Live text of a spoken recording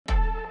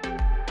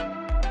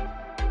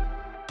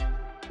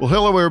Well,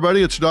 hello,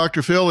 everybody. It's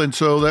Dr. Phil, and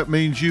so that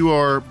means you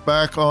are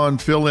back on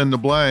Fill in the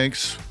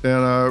Blanks, and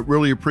I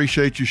really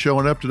appreciate you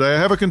showing up today. I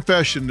have a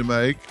confession to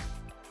make.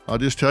 I'll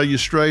just tell you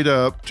straight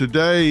up.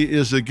 Today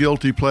is a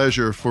guilty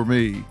pleasure for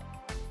me,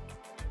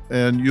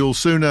 and you'll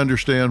soon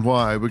understand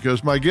why,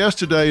 because my guest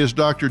today is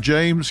Dr.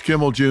 James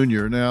Kimmel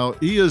Jr. Now,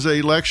 he is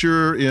a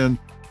lecturer in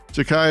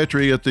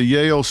psychiatry at the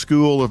Yale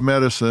School of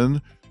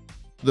Medicine,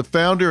 the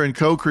founder and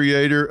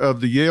co-creator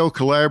of the Yale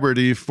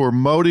Collaborative for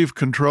Motive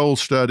Control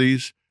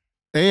Studies,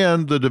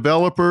 and the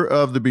developer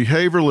of the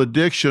behavioral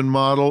addiction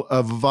model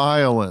of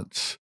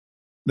violence.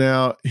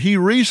 Now, he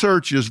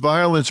researches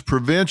violence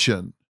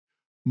prevention,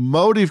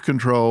 motive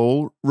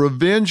control,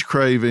 revenge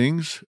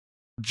cravings,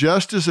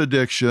 justice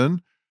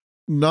addiction,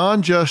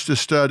 non-justice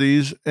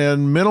studies,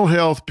 and mental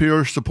health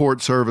peer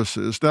support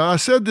services. Now, I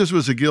said this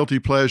was a guilty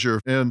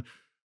pleasure, and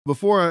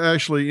before I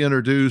actually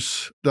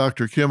introduce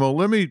Dr. Kimmel,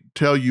 let me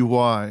tell you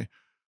why.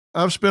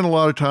 I've spent a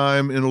lot of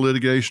time in the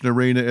litigation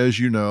arena, as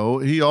you know.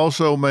 He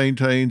also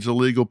maintains a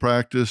legal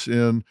practice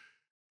in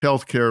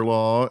healthcare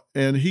law,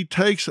 and he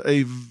takes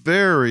a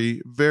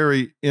very,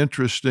 very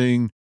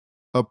interesting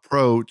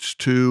approach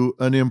to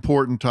an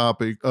important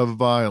topic of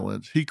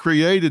violence. He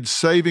created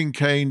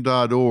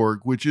SavingCain.org,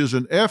 which is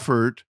an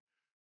effort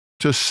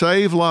to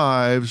save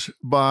lives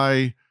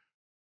by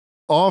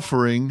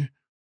offering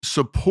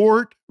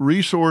support,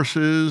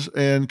 resources,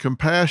 and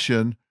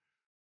compassion,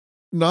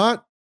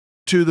 not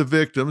to the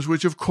victims,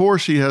 which of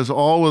course he has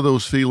all of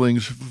those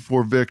feelings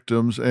for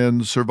victims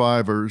and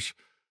survivors,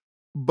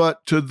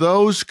 but to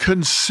those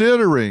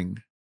considering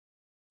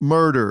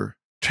murder,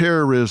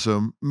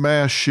 terrorism,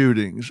 mass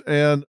shootings.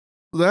 And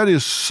that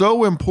is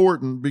so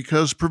important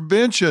because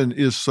prevention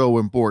is so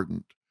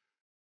important.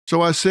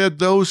 So I said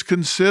those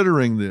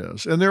considering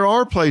this, and there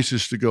are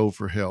places to go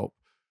for help.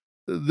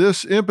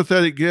 This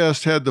empathetic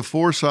guest had the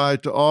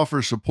foresight to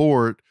offer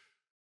support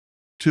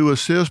to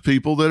assist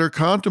people that are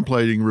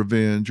contemplating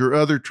revenge or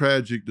other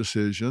tragic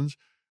decisions.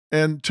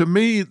 And to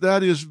me,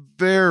 that is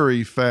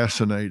very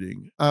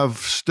fascinating. I've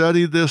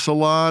studied this a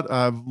lot.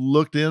 I've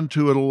looked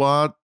into it a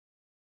lot,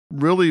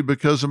 really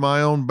because of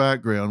my own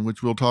background,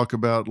 which we'll talk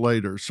about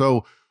later.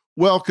 So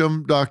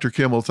welcome, Dr.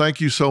 Kimmel. Thank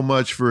you so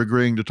much for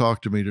agreeing to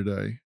talk to me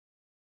today.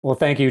 Well,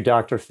 thank you,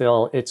 Dr.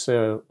 Phil. It's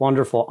a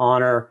wonderful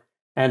honor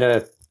and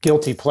a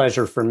guilty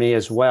pleasure for me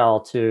as well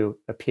to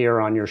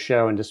appear on your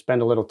show and to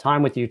spend a little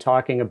time with you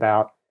talking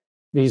about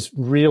these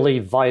really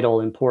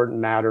vital, important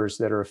matters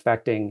that are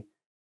affecting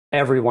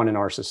everyone in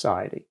our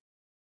society.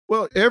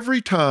 Well, every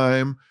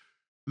time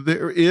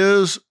there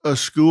is a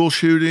school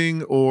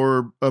shooting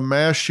or a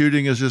mass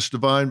shooting as it's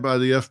defined by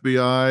the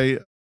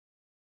FBI,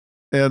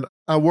 and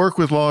I work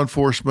with law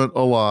enforcement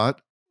a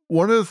lot,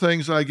 one of the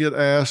things I get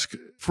asked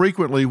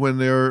frequently when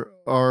there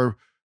are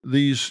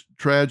these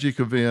tragic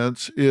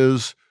events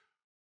is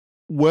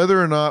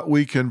whether or not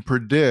we can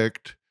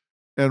predict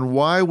and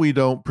why we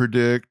don't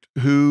predict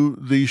who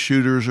these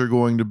shooters are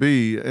going to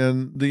be.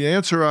 And the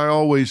answer I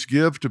always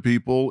give to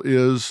people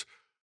is,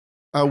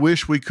 I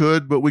wish we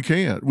could, but we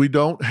can't. We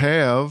don't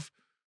have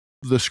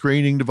the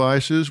screening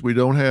devices. We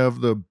don't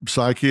have the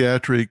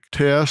psychiatric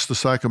test, the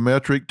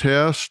psychometric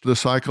test, the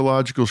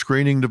psychological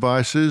screening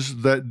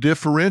devices that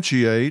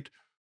differentiate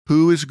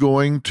who is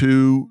going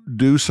to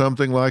do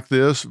something like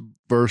this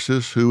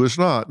versus who is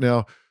not.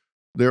 Now,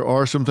 there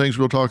are some things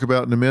we'll talk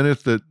about in a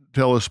minute that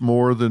tell us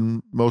more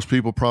than most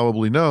people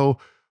probably know,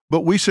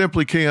 but we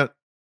simply can't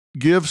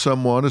give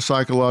someone a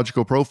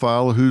psychological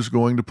profile of who's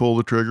going to pull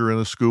the trigger in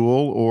a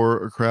school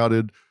or a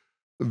crowded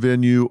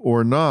venue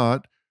or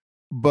not.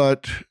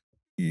 But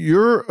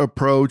your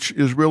approach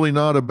is really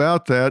not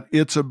about that.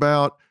 It's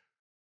about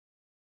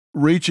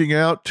reaching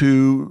out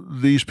to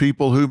these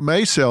people who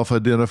may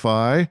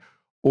self-identify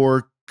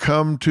or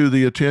come to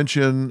the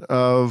attention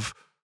of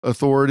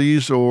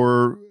authorities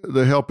or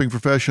the helping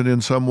profession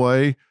in some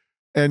way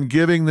and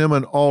giving them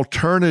an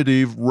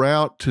alternative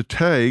route to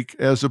take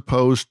as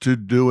opposed to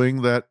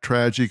doing that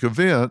tragic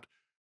event.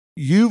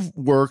 You've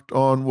worked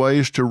on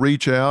ways to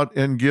reach out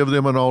and give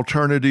them an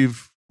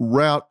alternative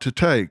route to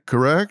take,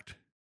 correct?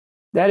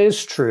 That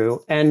is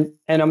true. And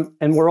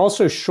we're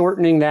also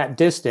shortening that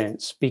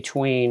distance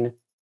between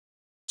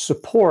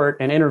support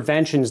and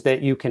interventions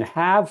that you can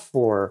have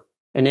for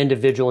an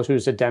individual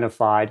who's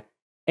identified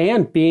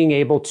and being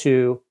able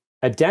to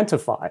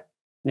identify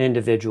an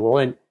individual.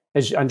 And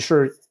as I'm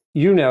sure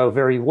you know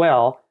very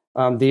well,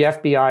 the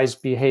FBI's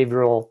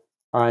Behavioral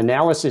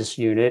Analysis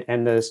Unit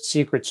and the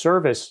Secret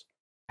Service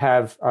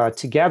have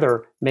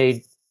together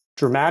made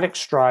dramatic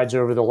strides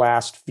over the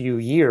last few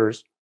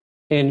years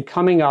in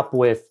coming up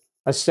with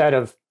a set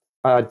of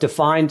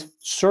defined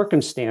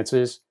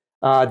circumstances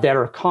that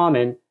are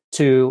common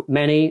to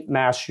many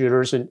mass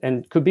shooters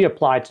and could be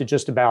applied to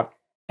just about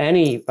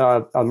any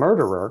a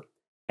murderer.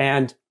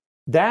 And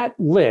that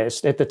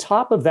list, at the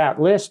top of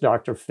that list,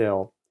 Dr.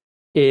 Phil,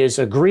 is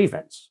a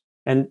grievance.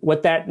 And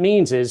what that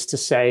means is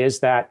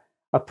that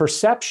a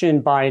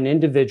perception by an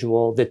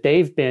individual that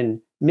they've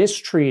been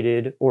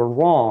mistreated or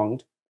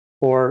wronged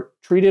or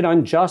treated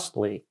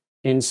unjustly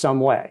in some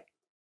way.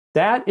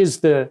 That is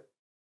the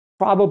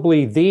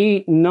probably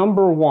the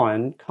number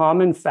one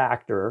common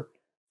factor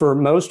for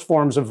most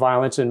forms of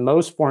violence and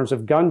most forms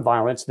of gun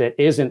violence that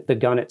isn't the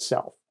gun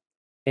itself.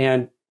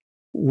 And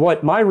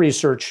what my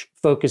research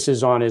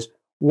focuses on is,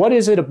 what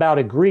is it about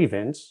a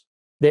grievance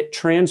that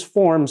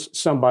transforms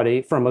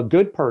somebody from a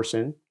good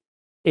person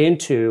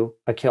into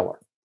a killer?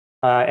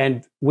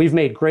 And we've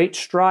made great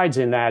strides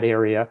in that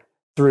area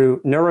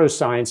through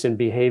neuroscience and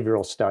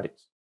behavioral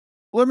studies.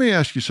 Let me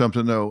ask you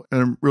something, though,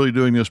 and I'm really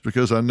doing this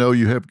because I know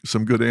you have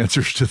some good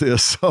answers to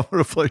this. So I'm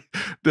going to play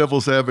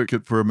devil's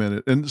advocate for a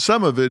minute. And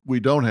some of it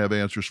we don't have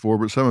answers for,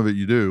 but some of it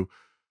you do.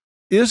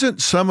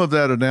 Isn't some of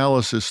that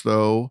analysis,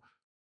 though,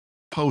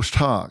 post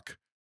hoc?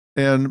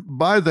 And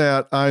by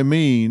that, I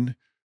mean,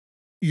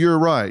 you're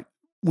right.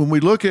 When we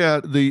look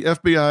at the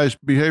FBI's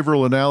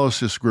behavioral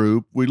analysis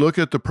group, we look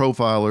at the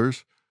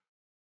profilers,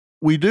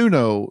 we do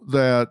know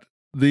that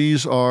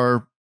these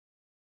are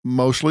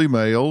mostly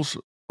males,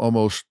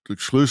 almost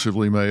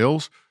exclusively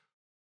males.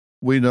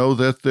 We know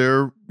that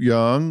they're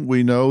young.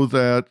 We know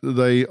that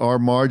they are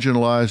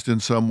marginalized in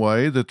some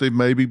way, that they've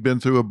maybe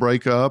been through a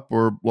breakup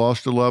or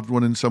lost a loved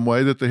one in some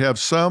way, that they have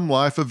some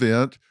life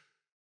event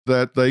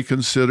that they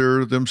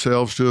consider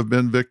themselves to have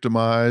been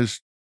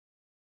victimized,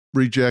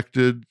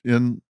 rejected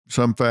in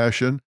some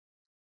fashion.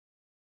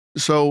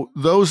 So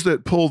those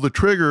that pull the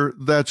trigger,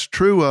 that's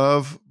true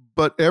of,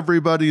 but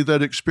everybody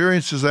that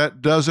experiences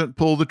that doesn't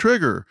pull the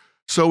trigger.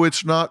 So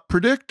it's not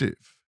predictive.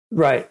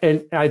 Right.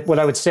 And what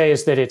I would say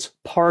is that it's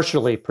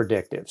partially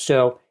predictive.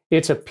 So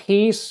it's a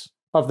piece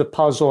of the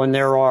puzzle, and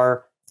there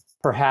are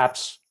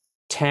perhaps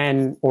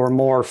 10 or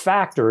more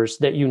factors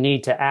that you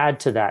need to add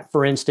to that.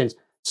 For instance,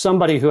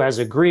 somebody who has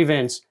a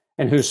grievance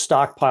and who's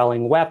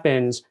stockpiling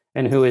weapons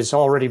and who has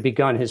already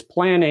begun his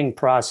planning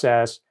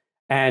process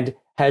and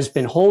has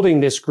been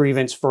holding this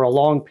grievance for a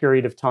long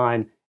period of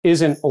time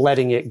isn't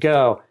letting it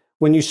go.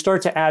 When you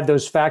start to add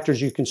those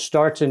factors, you can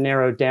start to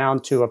narrow down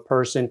to a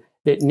person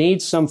that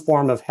needs some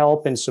form of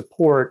help and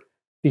support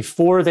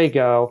before they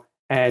go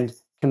and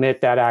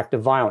commit that act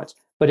of violence.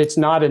 But it's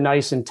not a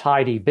nice and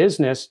tidy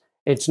business.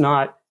 It's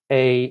not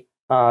a,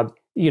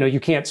 you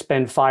can't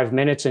spend 5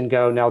 minutes and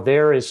go, now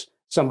there is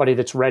somebody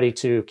that's ready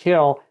to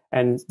kill,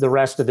 and the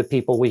rest of the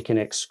people we can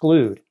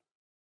exclude.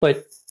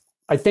 But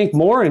I think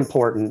more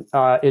important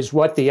is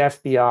what the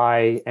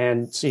FBI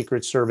and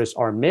Secret Service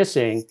are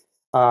missing.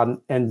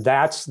 And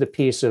that's the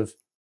piece of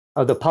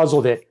the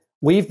puzzle that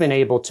we've been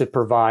able to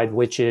provide,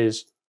 which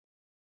is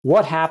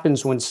what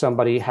happens when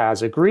somebody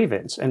has a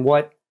grievance. And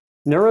what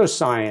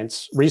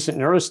neuroscience, recent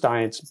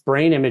neuroscience,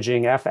 brain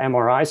imaging,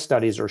 fMRI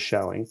studies are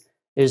showing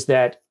is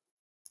that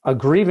a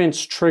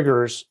grievance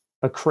triggers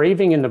a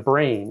craving in the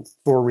brain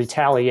for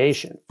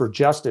retaliation, for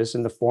justice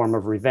in the form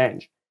of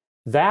revenge.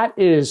 That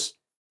is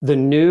the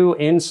new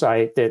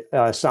insight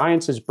that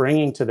science is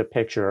bringing to the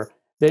picture,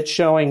 that's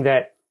showing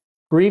that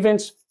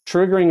grievance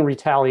triggering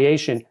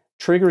retaliation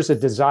triggers a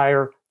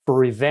desire for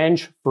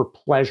revenge, for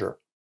pleasure,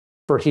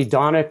 for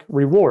hedonic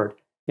reward.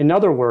 In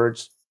other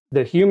words,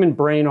 the human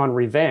brain on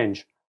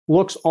revenge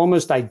looks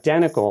almost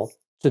identical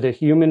to the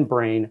human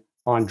brain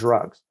on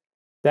drugs.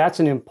 That's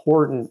an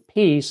important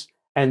piece.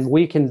 And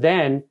we can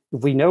then,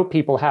 if we know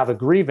people have a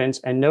grievance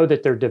and know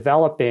that they're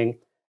developing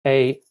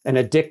an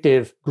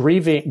addictive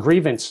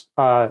grievance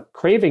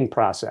craving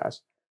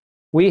process,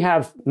 we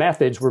have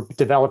methods we're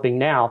developing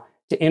now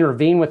to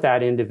intervene with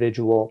that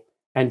individual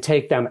and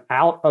take them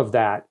out of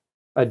that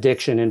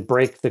addiction and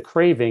break the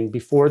craving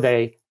before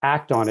they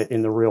act on it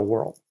in the real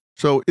world.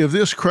 So if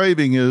this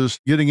craving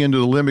is getting into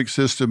the limbic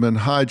system and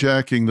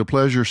hijacking the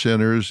pleasure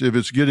centers, if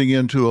it's getting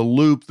into a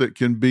loop that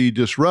can be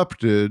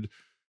disrupted,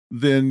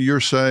 then you're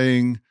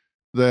saying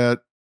that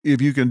if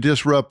you can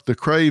disrupt the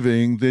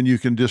craving, then you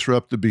can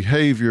disrupt the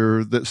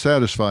behavior that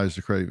satisfies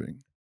the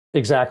craving.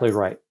 Exactly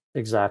right.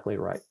 Exactly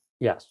right.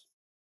 Yes.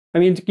 I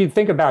mean, you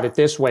think about it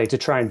this way to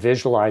try and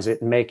visualize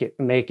it and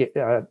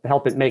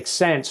help it make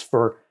sense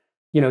for,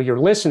 your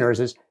listeners,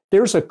 is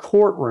there's a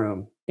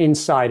courtroom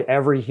inside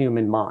every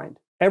human mind.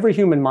 Every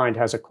human mind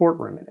has a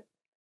courtroom in it,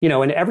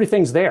 and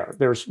everything's there.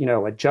 There's,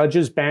 a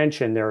judge's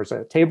bench, and there's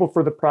a table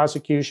for the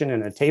prosecution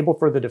and a table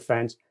for the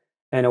defense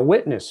and a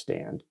witness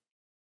stand.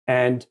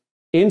 And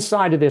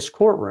inside of this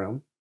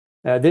courtroom,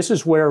 this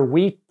is where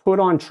we put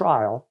on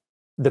trial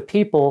the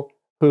people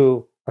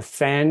who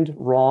offend,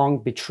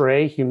 wrong,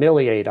 betray,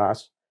 humiliate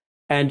us.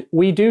 And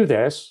we do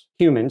this,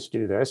 humans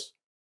do this,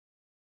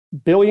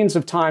 billions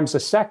of times a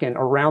second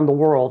around the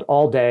world,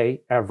 all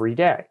day, every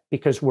day,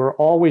 because we're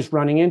always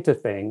running into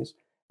things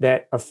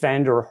that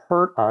offend or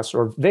hurt us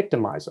or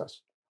victimize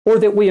us, or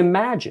that we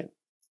imagine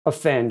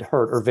offend,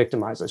 hurt, or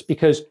victimize us.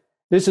 Because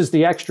this is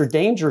the extra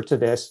danger to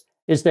this,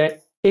 is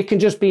that it can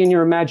just be in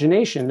your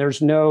imagination.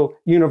 There's no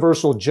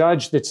universal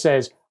judge that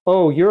says,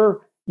 oh,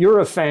 your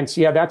offense,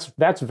 yeah,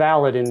 that's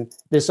valid, and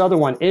this other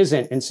one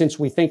isn't. And since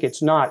we think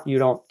it's not, you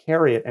don't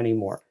carry it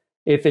anymore.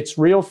 If it's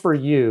real for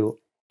you,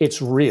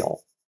 it's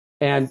real.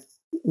 And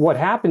what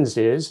happens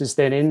is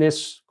that in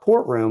this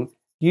courtroom,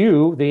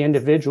 you, the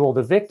individual,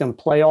 the victim,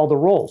 play all the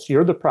roles.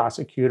 You're the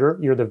prosecutor,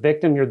 you're the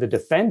victim, you're the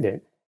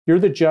defendant, you're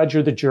the judge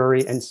or the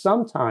jury, and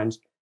sometimes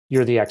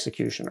you're the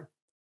executioner.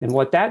 And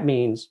what that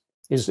means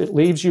is it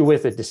leaves you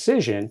with a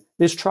decision.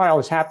 This trial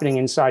is happening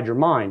inside your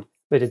mind,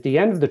 but at the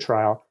end of the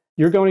trial,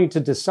 you're going to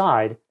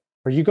decide,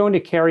 are you going to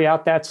carry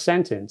out that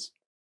sentence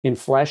in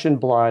flesh and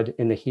blood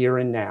in the here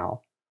and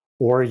now,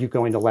 or are you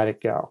going to let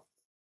it go?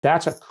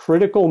 That's a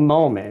critical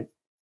moment.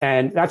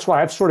 And that's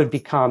why I've sort of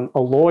become a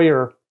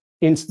lawyer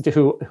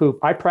who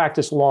I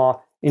practice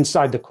law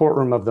inside the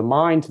courtroom of the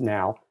mind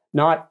now,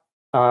 not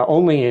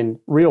only in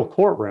real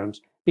courtrooms,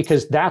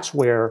 because that's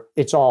where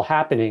it's all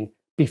happening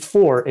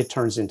before it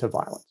turns into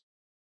violence.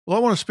 Well, I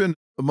want to spend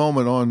a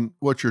moment on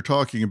what you're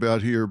talking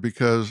about here,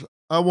 because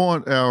I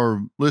want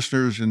our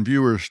listeners and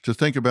viewers to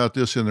think about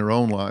this in their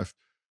own life.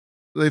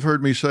 They've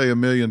heard me say a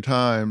million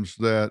times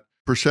that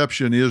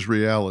perception is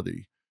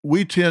reality.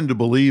 We tend to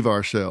believe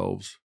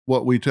ourselves,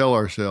 what we tell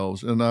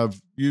ourselves. And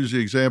I've used the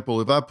example,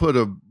 if I put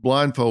a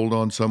blindfold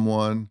on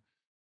someone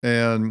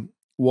and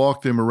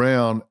walk them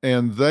around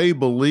and they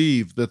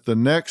believe that the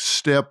next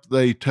step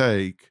they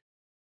take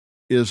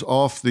is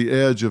off the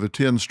edge of a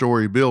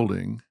 10-story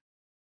building,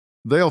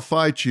 they'll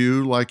fight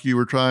you like you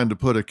were trying to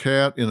put a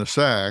cat in a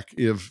sack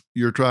if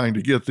you're trying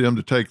to get them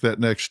to take that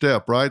next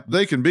step, right?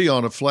 They can be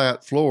on a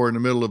flat floor in the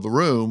middle of the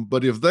room,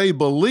 but if they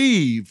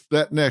believe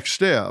that next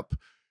step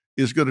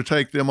is going to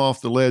take them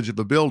off the ledge of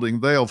the building,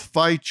 they'll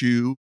fight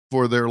you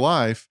for their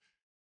life,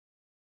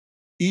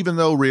 even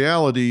though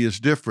reality is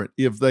different.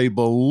 If they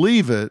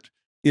believe it,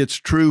 it's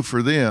true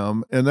for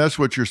them. And that's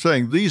what you're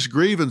saying. These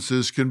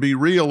grievances can be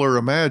real or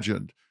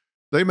imagined.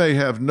 They may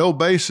have no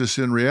basis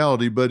in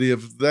reality, but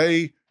if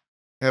they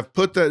have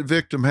put that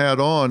victim hat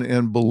on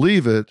and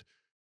believe it,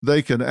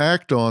 they can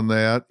act on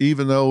that,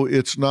 even though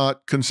it's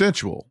not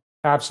consensual.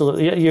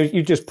 Absolutely.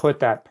 You just put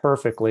that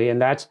perfectly.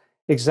 And that's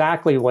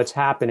exactly what's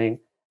happening.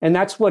 And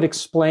that's what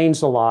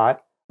explains a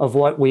lot of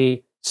what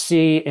we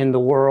see in the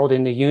world,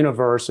 in the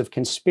universe of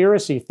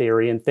conspiracy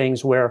theory and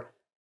things where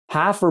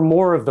half or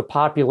more of the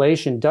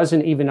population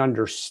doesn't even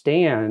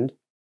understand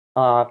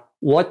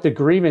what the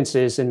grievance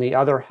is in the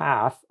other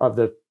half of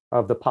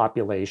the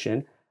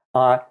population.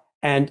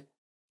 And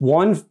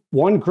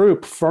one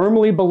group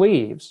firmly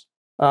believes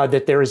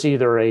that there is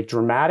either a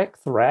dramatic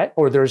threat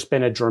or there's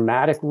been a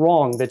dramatic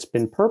wrong that's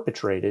been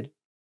perpetrated.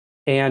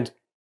 And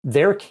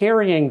they're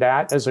carrying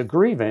that as a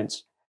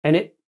grievance.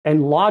 And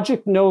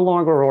logic no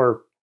longer,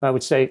 or I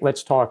would say,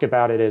 let's talk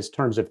about it as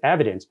terms of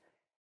evidence.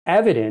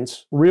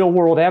 Evidence, real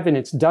world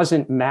evidence,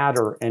 doesn't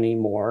matter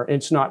anymore.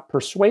 It's not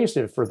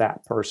persuasive for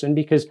that person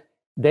because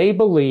they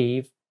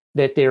believe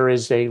that there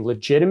is a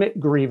legitimate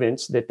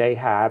grievance that they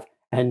have.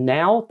 And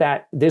now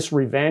that this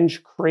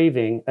revenge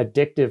craving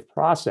addictive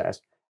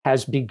process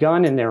has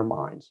begun in their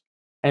minds,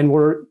 and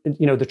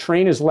the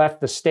train has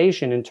left the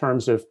station in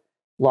terms of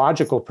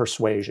logical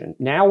persuasion.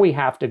 Now we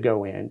have to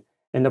go in.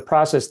 And the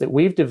process that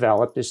we've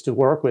developed is to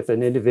work with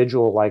an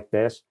individual like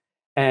this.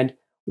 And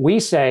we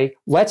say,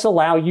 let's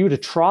allow you to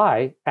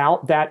try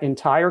out that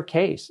entire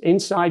case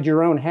inside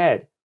your own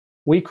head.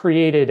 We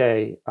created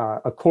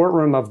a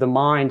courtroom of the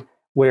mind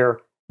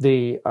where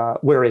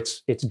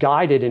it's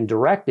guided and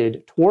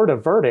directed toward a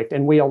verdict.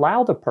 And we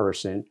allow the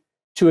person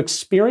to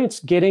experience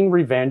getting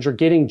revenge or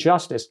getting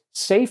justice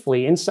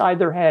safely inside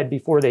their head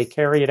before they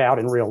carry it out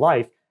in real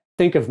life.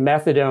 Think of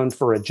methadone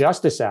for a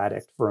justice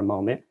addict for a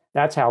moment.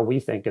 That's how we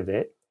think of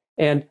it.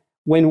 And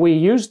when we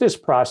use this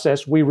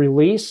process, we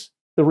release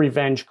the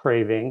revenge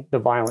craving, the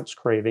violence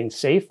craving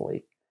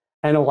safely,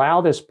 and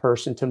allow this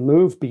person to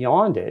move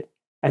beyond it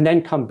and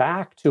then come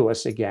back to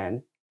us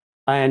again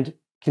and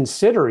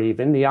consider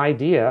even the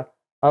idea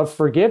of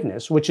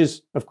forgiveness, which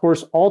is, of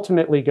course,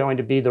 ultimately going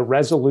to be the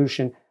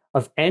resolution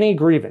of any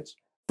grievance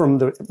from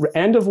the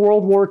end of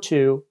World War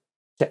II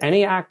to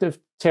any act of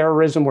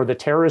terrorism where the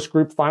terrorist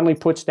group finally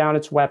puts down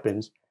its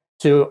weapons,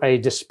 to a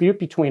dispute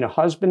between a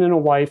husband and a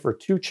wife or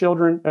two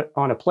children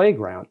on a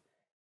playground.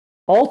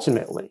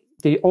 Ultimately,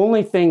 the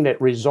only thing that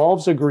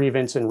resolves a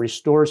grievance and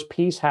restores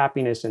peace,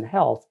 happiness, and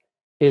health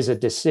is a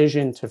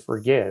decision to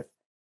forgive.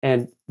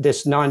 And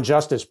this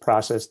non-justice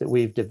process that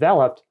we've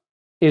developed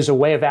is a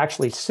way of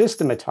actually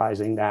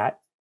systematizing that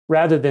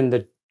rather than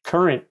the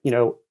current,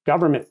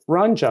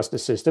 government-run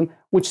justice system,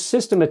 which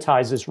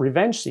systematizes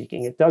revenge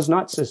seeking. It does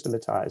not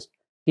systematize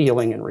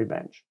healing and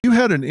revenge. You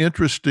had an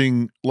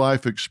interesting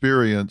life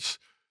experience.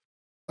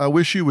 I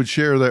wish you would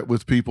share that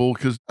with people,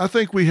 because I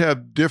think we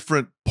have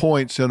different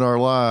points in our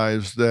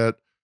lives that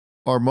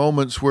are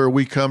moments where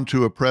we come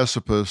to a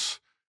precipice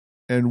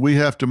and we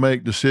have to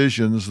make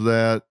decisions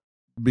that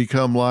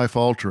become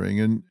life-altering.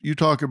 And you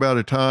talk about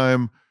a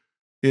time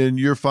in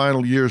your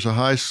final years of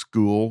high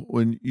school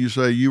when you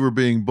say you were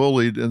being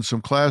bullied and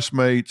some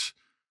classmates,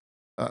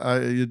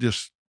 it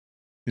just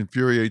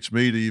infuriates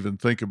me to even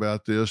think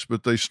about this,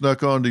 but they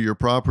snuck onto your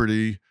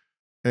property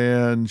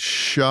and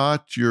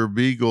shot your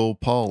beagle,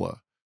 Paula,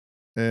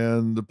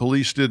 and the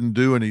police didn't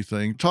do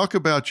anything. Talk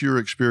about your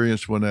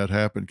experience when that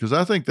happened, because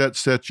I think that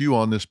set you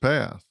on this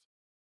path.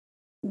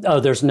 Oh,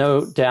 there's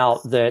no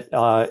doubt that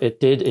it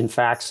did, in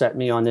fact, set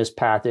me on this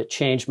path. It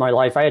changed my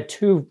life. I had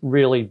two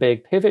really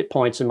big pivot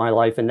points in my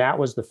life, and that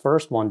was the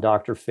first one,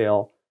 Dr.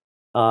 Phil.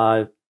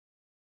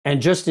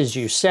 And just as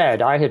you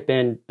said, I had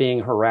been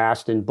being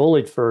harassed and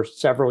bullied for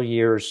several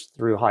years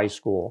through high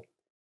school.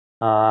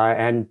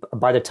 And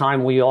by the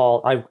time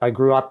I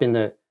grew up in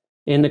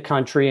the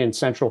country in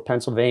central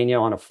Pennsylvania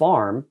on a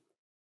farm.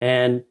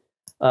 And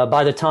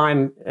by the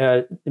time,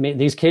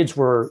 these kids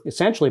were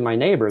essentially my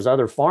neighbors,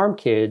 other farm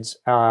kids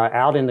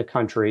out in the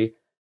country.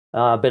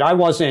 But I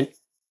wasn't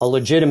a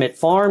legitimate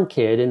farm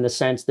kid in the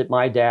sense that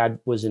my dad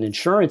was an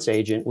insurance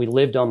agent. We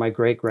lived on my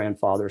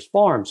great-grandfather's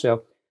farm.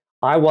 So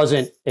I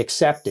wasn't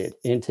accepted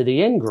into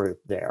the in-group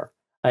there.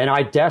 And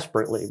I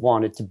desperately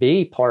wanted to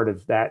be part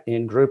of that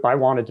in-group. I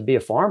wanted to be a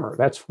farmer.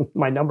 That's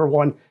my number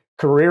one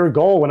career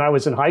goal when I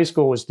was in high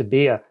school, was to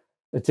be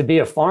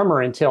a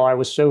farmer, until I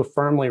was so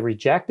firmly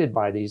rejected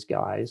by these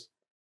guys,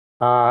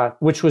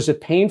 which was a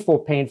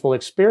painful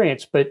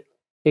experience. But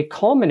it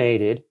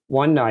culminated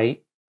one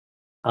night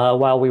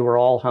while we were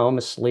all home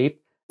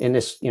asleep in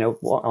this,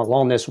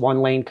 along this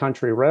one-lane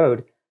country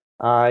road,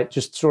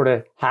 just sort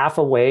of half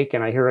awake,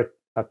 and I hear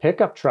a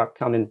pickup truck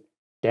coming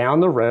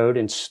down the road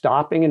and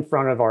stopping in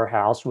front of our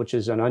house, which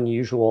is an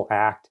unusual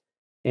act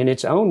in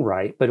its own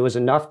right, but it was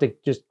enough to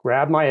just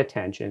grab my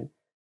attention.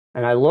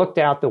 And I looked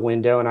out the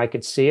window and I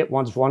could see it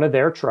was one of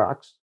their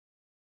trucks.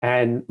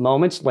 And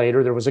moments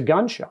later, there was a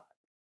gunshot.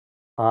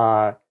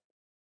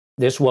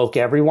 This woke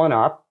everyone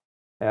up.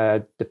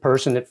 The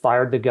person that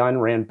fired the gun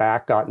ran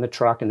back, got in the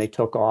truck, and they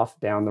took off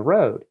down the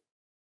road.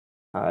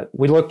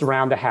 We looked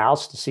around the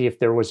house to see if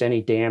there was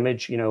any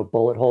damage,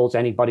 bullet holes,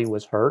 anybody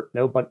was hurt.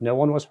 No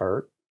one was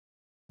hurt.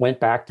 Went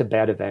back to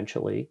bed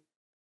eventually.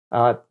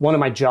 One of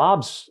my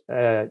jobs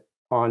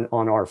on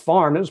our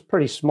farm, it was a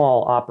pretty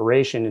small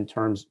operation in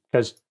terms,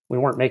 because we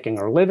weren't making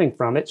our living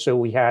from it. So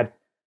we had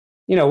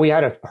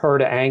a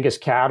herd of Angus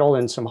cattle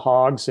and some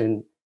hogs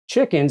and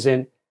chickens.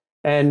 And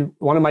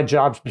one of my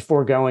jobs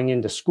before going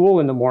into school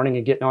in the morning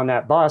and getting on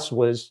that bus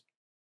was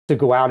to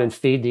go out and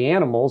feed the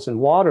animals and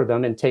water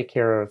them and take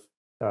care of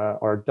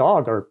our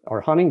dog,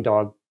 our hunting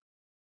dog,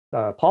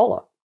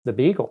 Paula, the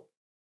beagle.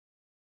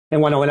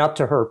 And when I went up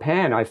to her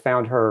pen, I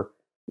found her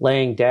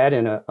laying dead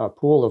in a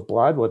pool of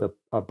blood with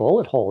a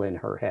bullet hole in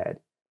her head,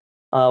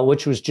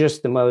 which was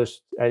just the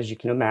most, as you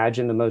can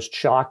imagine, the most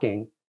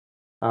shocking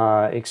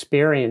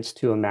experience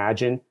to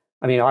imagine.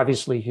 I mean,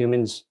 obviously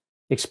humans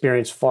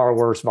experience far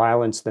worse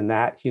violence than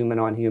that,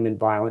 human-on-human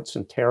violence,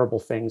 and terrible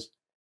things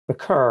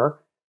occur.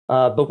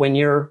 But when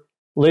you're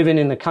living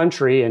in the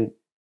country and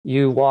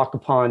you walk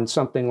upon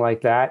something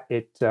like that,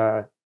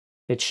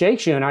 it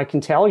shakes you. And I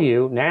can tell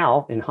you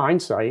now, in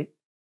hindsight,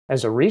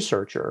 as a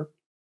researcher,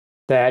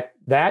 that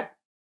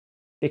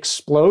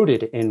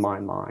exploded in my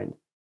mind,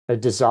 a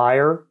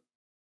desire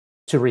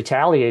to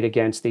retaliate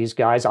against these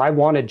guys. I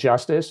wanted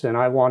justice, and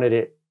I wanted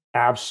it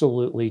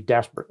absolutely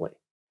desperately.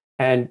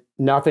 And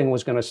nothing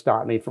was going to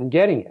stop me from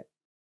getting it.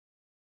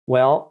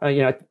 Well,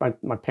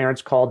 my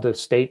parents called the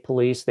state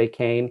police. They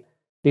came.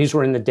 These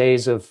were in the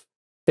days of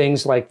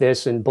things like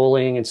this, and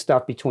bullying and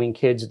stuff between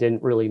kids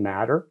didn't really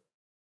matter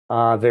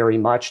very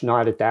much,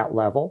 not at that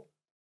level.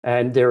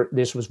 And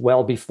this was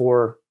well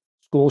before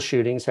school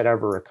shootings had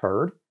ever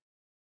occurred.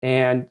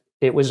 And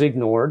it was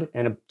ignored.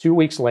 And 2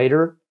 weeks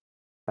later,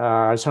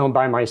 I was home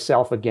by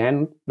myself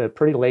again, but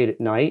pretty late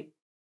at night.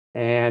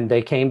 And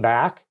they came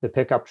back. The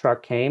pickup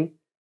truck came.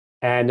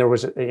 And there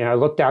was, I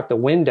looked out the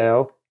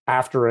window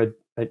after an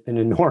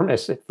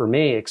enormous, for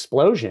me,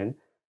 explosion,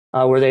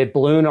 where they had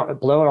blew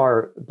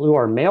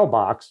our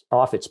mailbox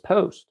off its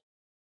post,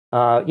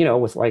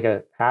 with like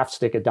a half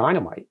stick of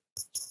dynamite.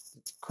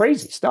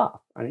 Crazy stuff.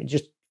 I mean,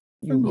 just,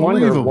 you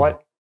wonder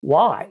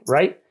why,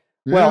 right?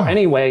 Yeah. Well,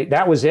 anyway,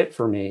 that was it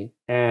for me.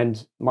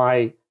 And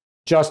my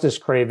justice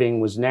craving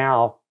was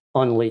now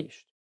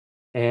unleashed.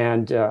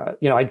 And,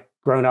 I'd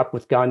grown up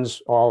with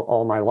guns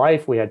all my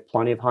life. We had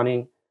plenty of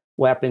hunting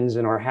weapons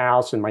in our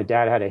house, and my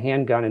dad had a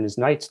handgun in his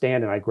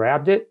nightstand, and I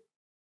grabbed it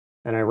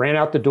and I ran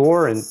out the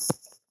door, and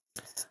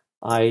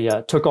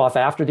I took off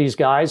after these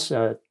guys.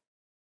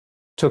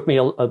 Took me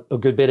a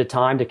good bit of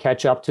time to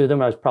catch up to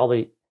them. I was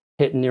probably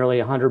hitting nearly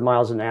 100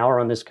 miles an hour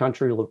on this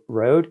country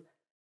road.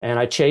 And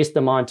I chased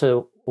them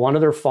onto one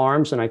of their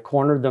farms, and I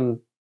cornered them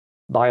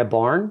by a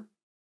barn.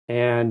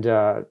 And,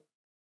 I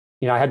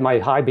had my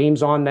high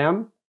beams on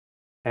them,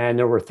 and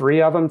there were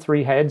three of them,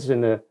 three heads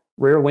in the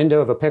rear window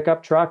of a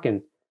pickup truck.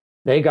 And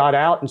they got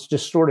out and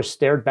just sort of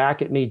stared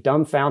back at me,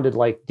 dumbfounded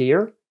like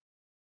deer,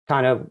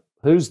 kind of,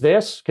 who's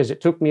this? Because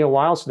it took me a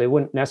while, so they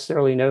wouldn't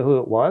necessarily know who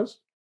it was.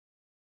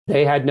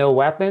 They had no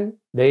weapon.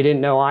 They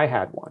didn't know I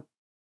had one.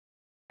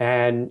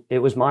 And it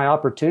was my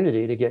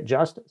opportunity to get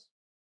justice.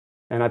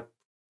 And I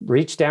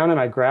reached down and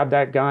I grabbed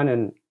that gun,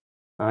 and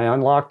I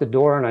unlocked the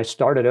door and I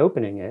started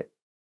opening it.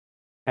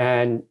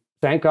 And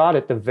thank God,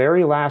 at the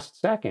very last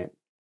second,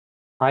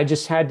 I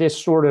just had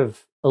this sort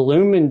of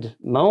illumined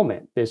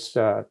moment, this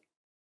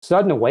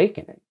sudden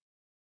awakening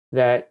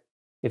that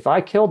if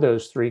I killed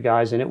those three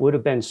guys, and it would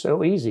have been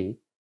so easy,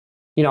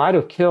 I'd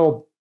have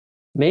killed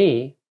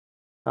me,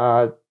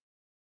 the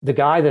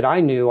guy that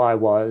I knew I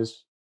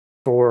was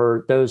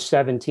for those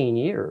 17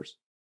 years.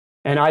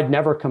 And I'd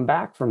never come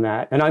back from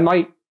that. And I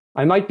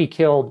might be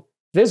killed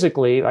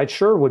physically, I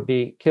sure would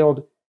be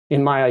killed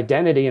in my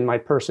identity and my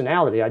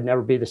personality. I'd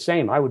never be the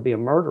same. I would be a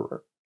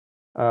murderer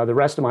the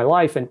rest of my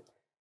life. And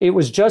it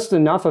was just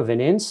enough of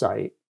an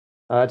insight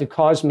to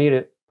cause me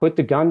to put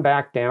the gun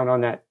back down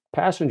on that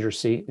passenger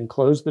seat and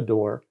close the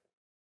door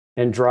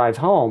and drive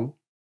home.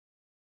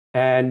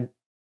 And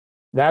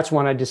that's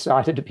when I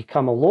decided to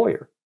become a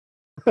lawyer.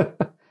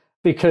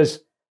 Because,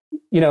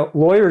 you know,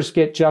 lawyers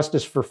get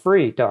justice for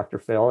free, Dr.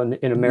 Phil,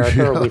 in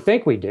America, or we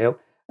think we do.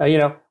 You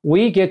know,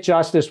 we get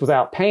justice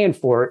without paying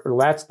for it, or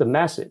that's the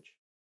message.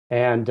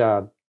 And,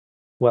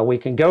 well, we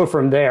can go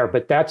from there,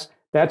 but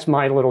that's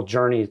my little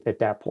journey at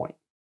that point.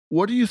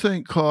 What do you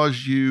think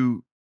caused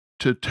you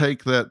to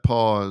take that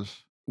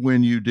pause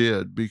when you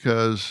did?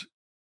 Because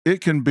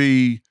it can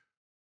be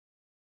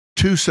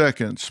 2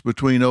 seconds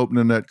between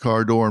opening that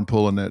car door and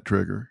pulling that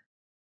trigger.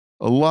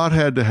 A lot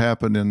had to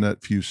happen in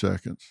that few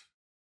seconds.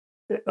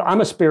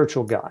 I'm a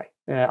spiritual guy.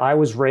 I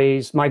was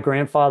raised, my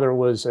grandfather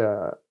was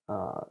a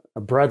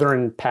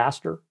Brethren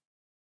pastor,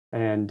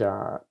 and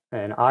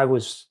I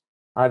was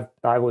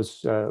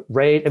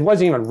raised. It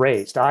wasn't even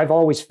raised. I've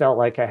always felt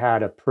like I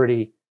had a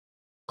pretty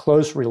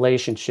close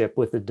relationship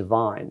with the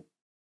divine,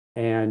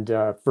 and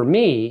for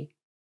me,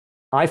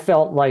 I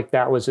felt like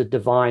that was a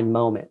divine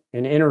moment,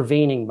 an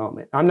intervening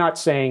moment. I'm not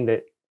saying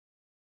that,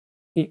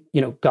 you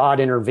know, God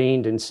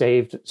intervened and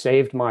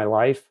saved my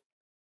life,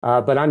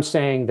 but I'm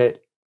saying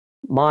that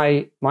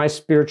my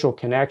spiritual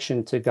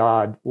connection to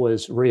God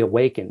was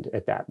reawakened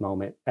at that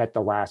moment, at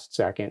the last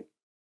second.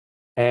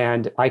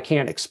 And I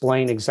can't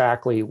explain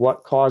exactly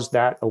what caused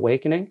that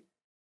awakening,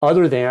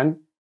 other than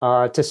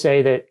to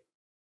say that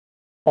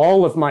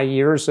all of my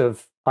years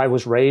I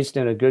was raised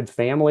in a good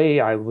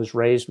family. I was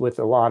raised with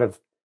a lot of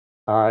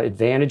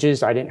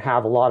advantages. I didn't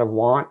have a lot of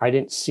want. I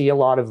didn't see a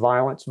lot of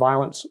violence.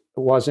 Violence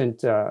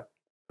wasn't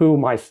who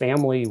my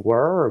family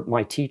were, or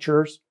my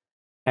teachers.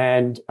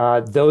 And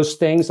those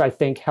things, I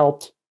think,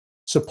 helped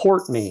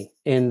support me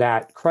in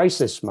that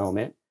crisis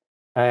moment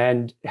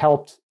and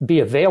helped be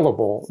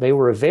available. They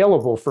were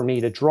available for me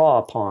to draw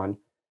upon,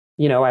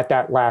 you know, at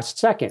that last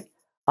second.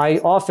 I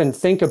often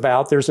think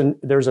about, there's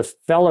a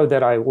fellow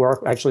that I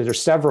work, actually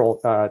there's several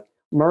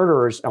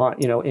murderers,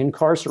 you know,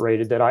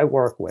 incarcerated that I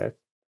work with,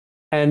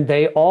 and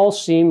they all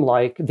seem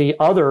like the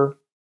other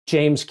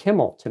James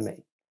Kimmel to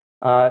me.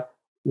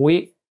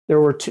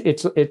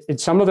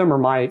 Some of them are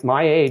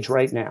my age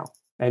right now,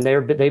 and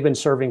they've been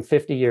serving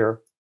 50-year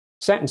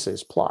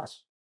sentences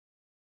plus.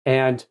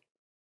 And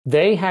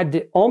they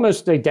had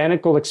almost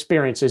identical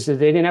experiences. They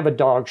didn't have a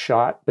dog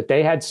shot, but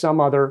they had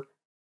some other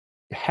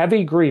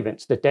heavy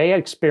grievance that they had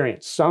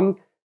experienced, some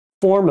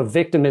form of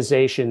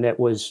victimization that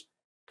was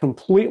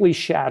completely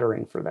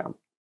shattering for them.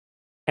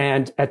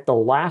 And at the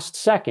last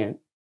second,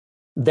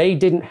 they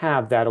didn't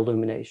have that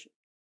illumination.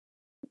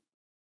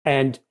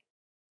 And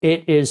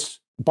it is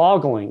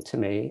boggling to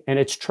me, and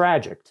it's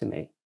tragic to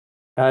me,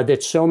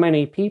 that so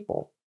many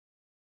people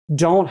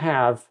don't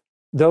have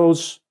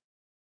those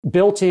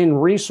built-in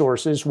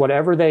resources,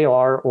 whatever they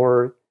are,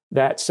 or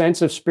that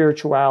sense of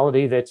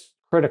spirituality that's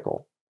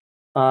critical,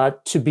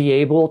 to be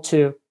able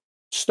to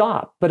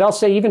stop. But I'll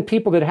say even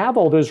people that have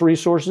all those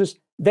resources,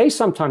 they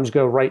sometimes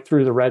go right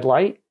through the red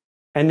light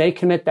and they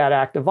commit that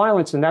act of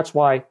violence. And that's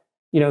why,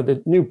 you know,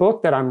 the new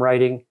book that I'm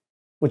writing,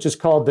 which is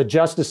called The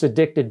Justice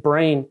Addicted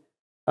Brain,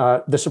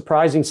 The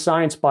Surprising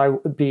Science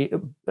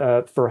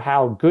for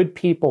How Good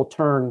People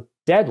Turn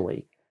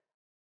Deadly.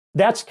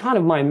 That's kind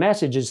of my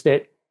message, is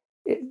that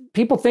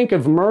people think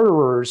of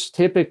murderers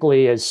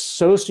typically as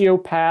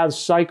sociopaths,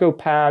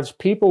 psychopaths,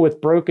 people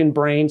with broken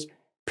brains,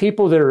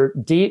 people that are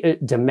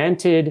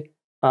demented,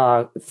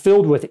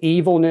 filled with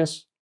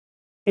evilness.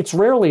 It's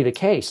rarely the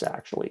case,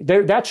 actually.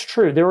 That's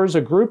true. There is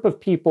a group of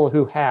people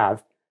who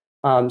have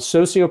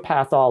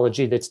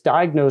sociopathology that's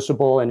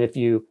diagnosable, and if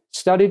you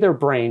study their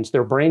brains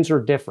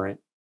are different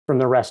from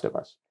the rest of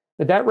us.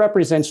 But that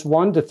represents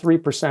 1% to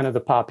 3% of the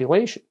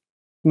population.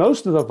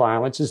 Most of the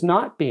violence is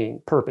not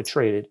being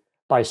perpetrated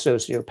by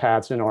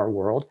sociopaths in our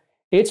world.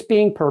 It's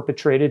being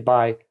perpetrated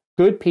by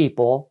good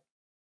people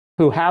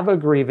who have a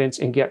grievance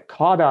and get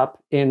caught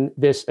up in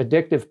this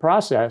addictive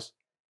process.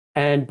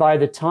 And by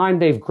the time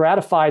they've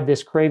gratified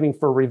this craving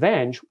for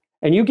revenge,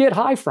 and you get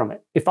high from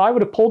it. If I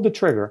would have pulled the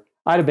trigger,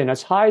 I'd have been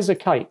as high as a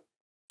kite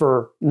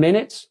for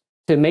minutes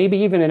to maybe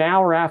even an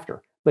hour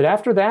after. But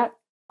after that,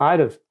 I'd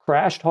have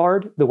crashed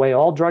hard the way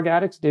all drug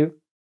addicts do.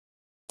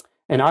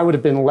 And I would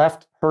have been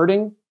left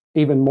hurting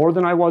even more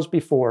than I was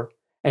before,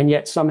 and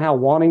yet somehow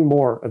wanting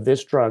more of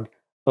this drug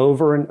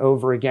over and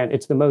over again.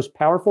 It's the most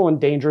powerful and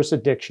dangerous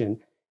addiction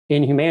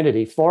in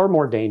humanity, far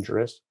more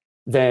dangerous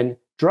than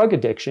drug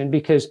addiction,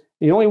 because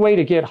the only way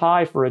to get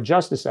high for a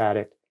justice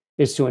addict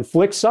is to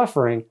inflict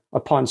suffering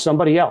upon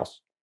somebody else.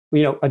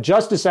 You know, a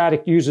justice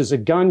addict uses a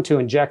gun to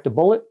inject a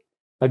bullet.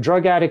 A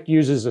drug addict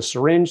uses a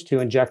syringe to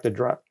inject a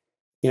drug.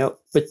 You know,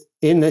 but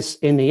in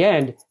the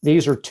end,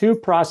 these are two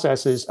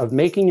processes of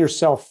making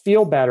yourself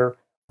feel better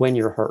when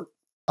you're hurt.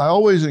 I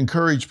always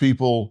encourage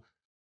people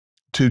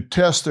to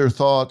test their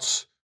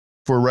thoughts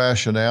for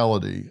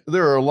rationality.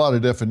 There are a lot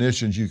of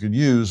definitions you can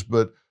use,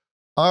 but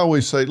I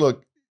always say,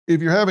 look,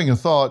 if you're having a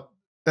thought,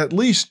 at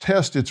least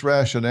test its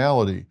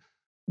rationality.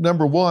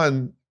 Number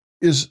one,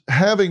 is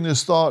having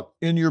this thought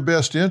in your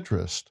best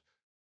interest?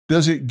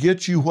 Does it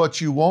get you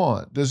what you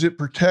want? Does it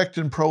protect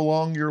and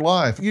prolong your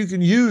life? You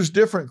can use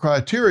different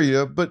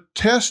criteria, but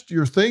test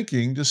your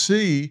thinking to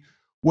see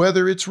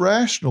whether it's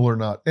rational or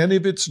not. And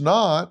if it's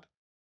not,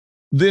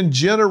 then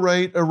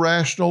generate a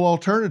rational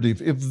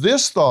alternative. If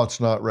this thought's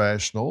not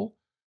rational,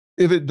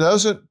 if it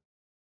doesn't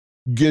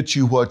get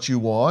you what you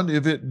want,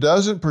 if it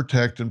doesn't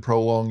protect and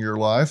prolong your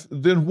life,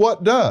 then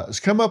what does?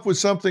 Come up with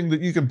something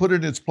that you can put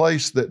in its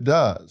place that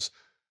does.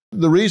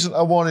 The reason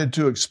I wanted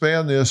to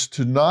expand this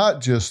to not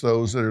just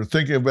those that are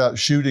thinking about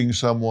shooting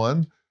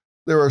someone,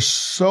 there are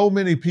so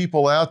many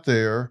people out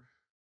there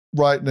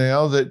right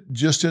now that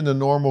just in the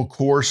normal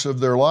course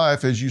of their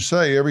life, as you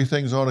say,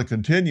 everything's on a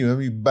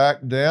continuum. You back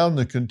down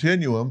the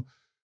continuum.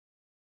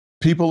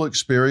 People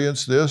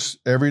experience this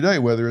every day,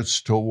 whether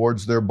it's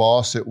towards their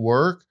boss at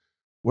work,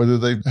 whether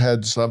they've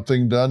had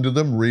something done to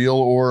them, real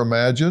or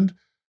imagined.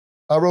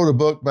 I wrote a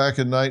book back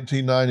in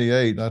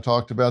 1998, and I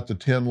talked about the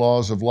 10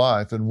 laws of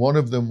life, and one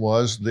of them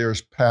was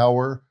there's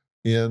power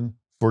in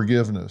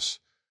forgiveness.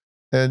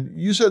 And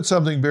you said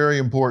something very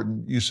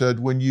important. You said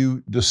when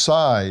you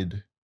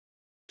decide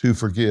to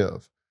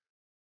forgive.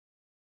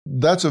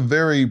 That's a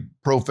very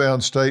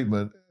profound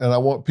statement, and I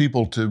want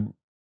people to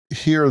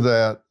hear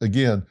that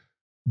again.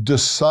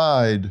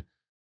 Decide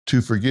to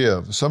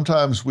forgive.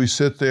 Sometimes we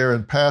sit there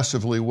and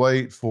passively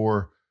wait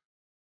for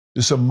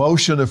this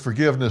emotion of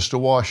forgiveness to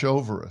wash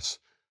over us.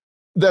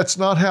 That's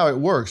not how it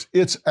works.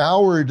 It's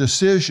our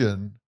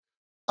decision.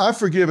 I've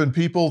forgiven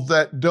people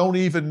that don't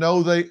even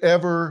know they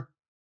ever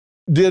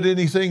did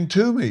anything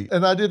to me,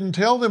 and I didn't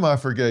tell them I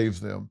forgave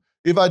them.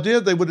 If I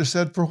did, they would have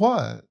said, for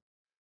what?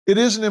 It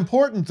isn't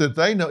important that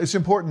they know. It's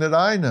important that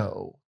I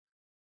know.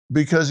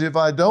 Because if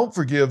I don't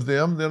forgive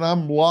them, then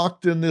I'm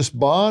locked in this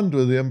bond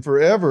with them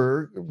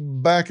forever,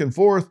 back and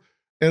forth.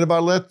 And if I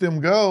let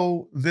them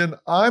go, then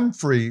I'm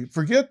free.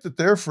 Forget that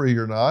they're free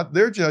or not.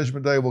 Their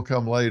judgment day will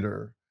come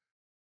later.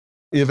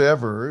 If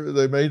ever,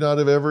 they may not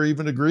have ever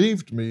even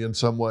aggrieved me in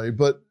some way.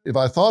 But if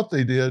I thought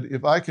they did,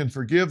 if I can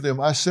forgive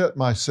them, I set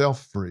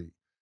myself free.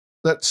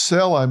 That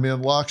cell I'm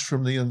in locks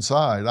from the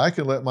inside. I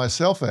can let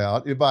myself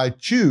out if I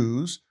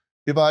choose,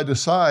 if I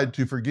decide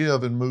to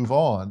forgive and move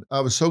on.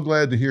 I was so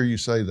glad to hear you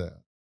say that.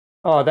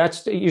 Oh,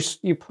 that's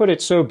you put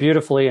it so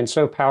beautifully and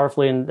so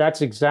powerfully, and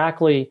that's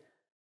exactly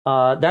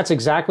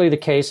the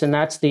case, and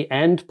that's the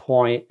end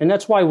point, and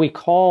that's why we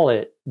call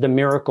it the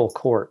miracle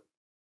court.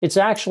 It's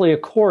actually a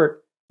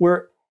court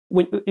where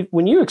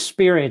when you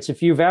experience,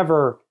 if you've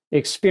ever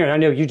experienced, I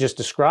know you just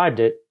described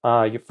it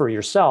for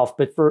yourself,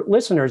 but for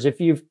listeners, if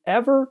you've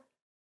ever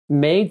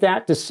made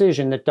that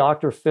decision that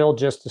Dr. Phil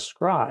just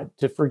described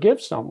to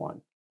forgive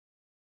someone,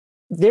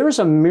 there's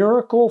a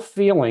miracle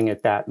feeling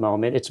at that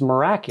moment. It's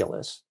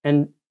miraculous.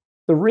 And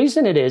the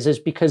reason it is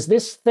because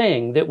this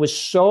thing that was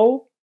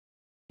so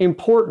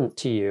important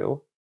to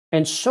you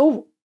and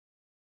so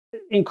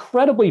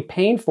incredibly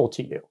painful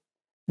to you,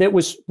 that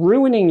was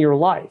ruining your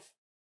life,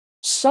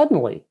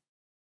 suddenly,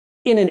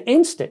 in an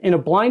instant, in a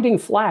blinding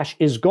flash,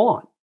 is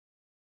gone.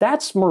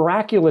 That's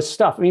miraculous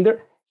stuff. I mean,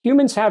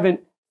 humans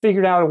haven't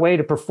figured out a way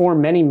to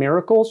perform many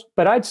miracles,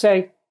 but I'd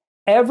say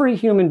every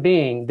human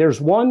being,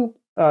 there's one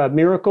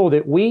miracle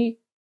that we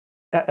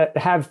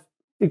have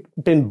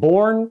been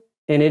born,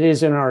 and it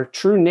is in our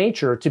true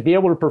nature to be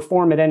able to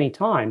perform at any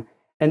time.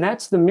 And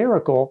that's the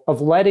miracle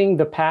of letting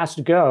the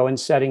past go and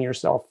setting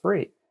yourself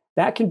free.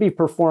 That can be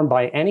performed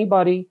by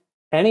anybody,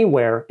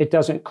 anywhere. It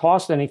doesn't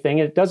cost anything.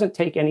 It doesn't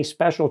take any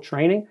special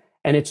training,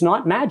 and it's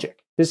not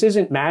magic. This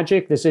isn't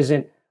magic. This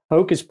isn't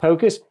hocus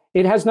pocus.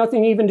 It has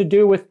nothing even to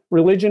do with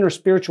religion or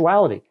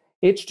spirituality.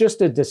 It's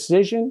just a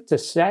decision to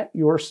set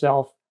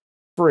yourself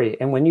free.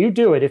 And when you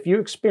do it, if you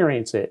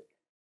experience it,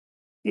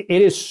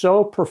 it is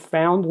so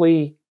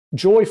profoundly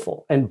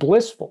joyful and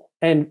blissful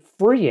and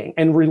freeing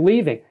and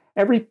relieving.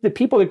 The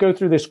people that go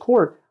through this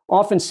court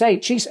often say,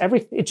 geez,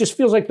 it just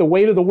feels like the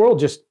weight of the world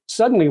just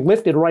suddenly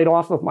lifted right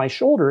off of my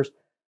shoulders.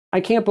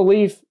 I can't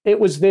believe it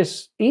was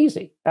this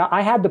easy.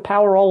 I had the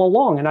power all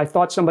along, and I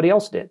thought somebody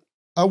else did.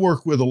 I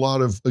work with a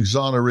lot of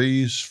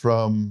exonerees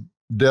from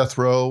death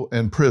row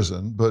and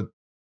prison, but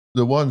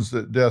the ones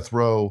that death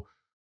row,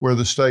 where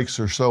the stakes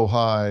are so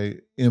high,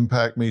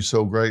 impact me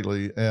so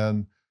greatly.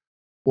 And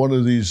one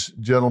of these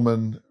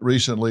gentlemen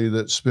recently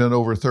that spent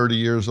over 30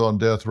 years on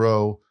death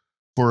row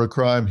for a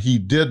crime he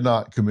did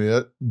not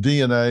commit,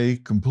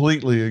 DNA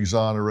completely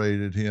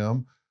exonerated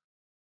him.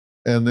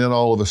 And then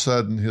all of a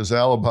sudden, his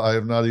alibi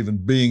of not even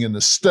being in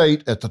the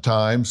state at the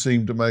time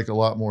seemed to make a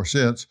lot more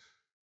sense.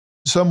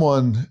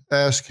 Someone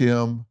asked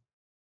him,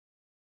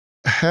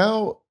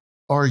 how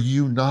are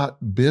you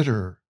not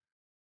bitter?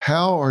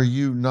 How are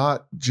you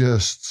not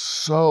just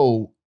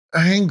so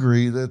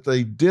angry that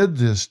they did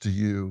this to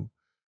you?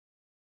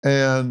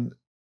 And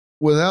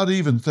without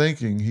even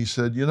thinking, he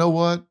said, you know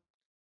what?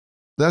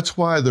 That's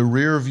why the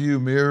rear view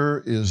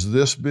mirror is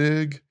this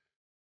big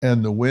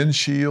and the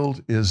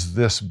windshield is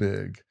this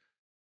big.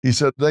 He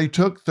said, they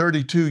took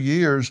 32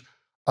 years.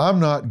 I'm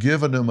not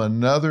giving them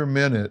another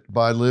minute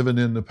by living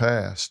in the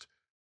past.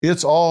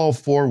 It's all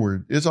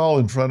forward. It's all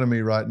in front of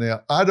me right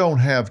now. I don't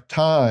have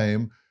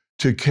time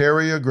to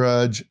carry a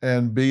grudge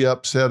and be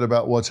upset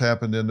about what's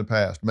happened in the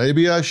past.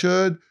 Maybe I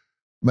should,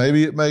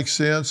 maybe it makes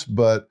sense,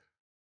 but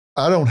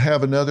I don't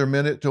have another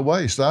minute to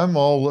waste. I'm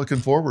all looking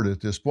forward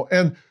at this point.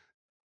 And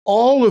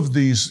all of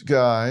these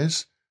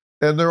guys,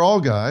 and they're all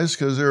guys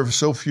because there are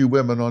so few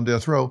women on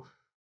death row,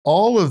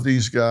 all of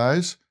these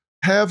guys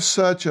have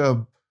such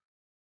a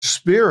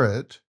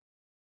spirit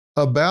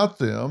about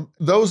them,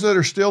 those that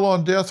are still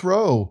on death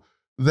row,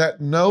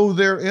 that know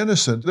they're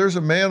innocent. There's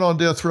a man on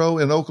death row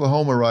in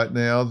Oklahoma right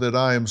now that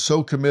I am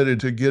so committed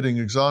to getting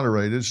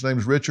exonerated. His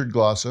name's Richard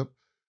Glossop.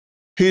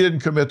 He didn't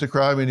commit the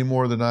crime any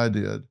more than I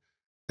did.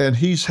 And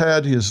he's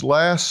had his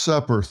last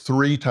supper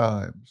 3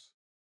 times.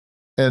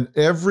 And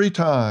every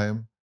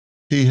time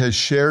he has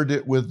shared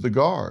it with the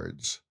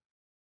guards.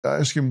 I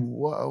asked him,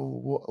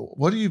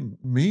 what do you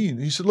mean?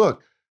 He said,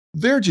 look,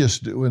 they're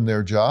just doing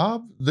their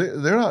job.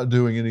 They're not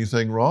doing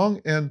anything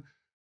wrong. And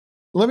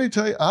let me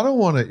tell you, I don't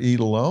want to eat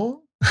alone.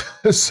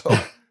 So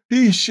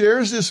he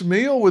shares this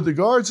meal with the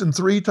guards, and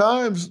 3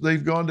 times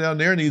they've gone down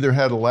there and either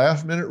had a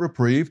last-minute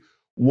reprieve.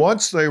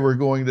 Once they were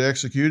going to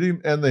execute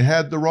him, and they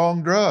had the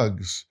wrong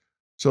drugs.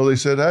 So they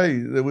said,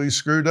 hey, we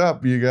screwed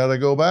up. You got to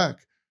go back.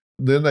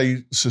 Then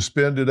they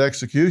suspended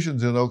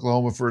executions in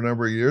Oklahoma for a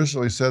number of years,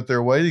 so he sat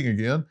there waiting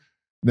again.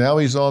 Now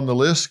he's on the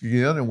list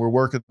again, and we're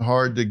working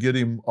hard to get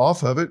him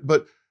off of it.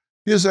 But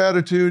his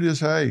attitude is,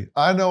 hey,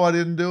 I know I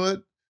didn't do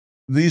it.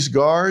 These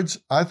guards,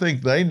 I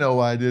think they know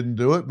I didn't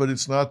do it, but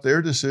it's not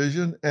their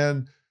decision.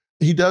 And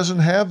he doesn't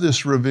have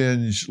this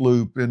revenge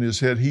loop in his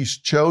head. He's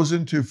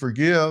chosen to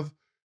forgive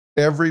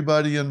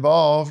everybody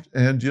involved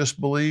and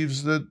just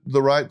believes that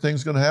the right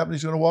thing's going to happen.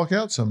 He's going to walk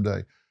out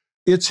someday.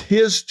 It's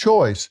his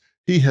choice.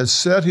 He has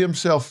set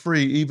himself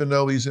free, even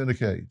though he's in a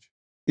cage.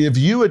 If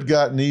you had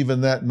gotten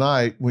even that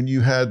night when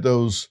you had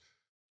those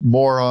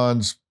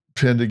morons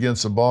pinned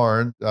against a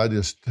barn, I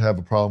just have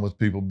a problem with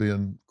people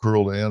being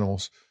cruel to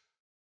animals.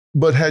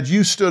 But had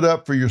you stood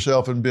up for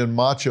yourself and been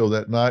macho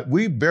that night,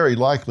 we very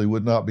likely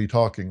would not be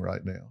talking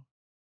right now.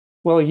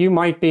 Well, you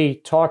might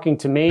be talking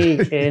to me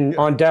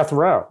on death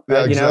row.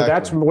 Yeah, exactly.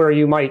 That's where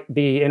you might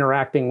be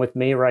interacting with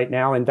me right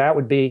now, and that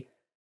would be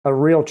a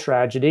real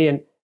tragedy.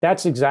 And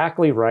that's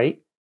exactly right.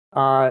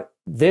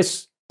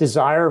 This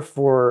desire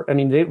for,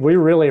 we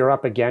really are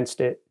up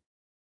against it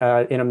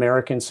in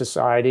American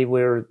society,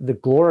 where the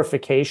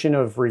glorification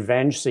of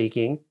revenge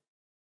seeking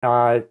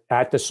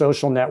at the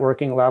social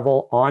networking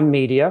level on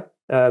media,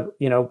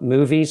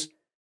 movies,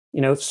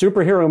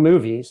 superhero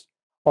movies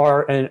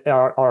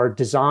are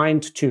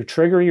designed to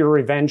trigger your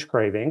revenge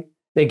craving.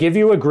 They give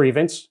you a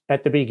grievance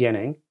at the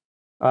beginning.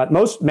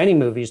 Many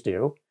movies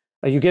do.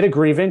 You get a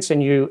grievance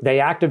and they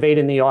activate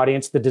in the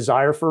audience the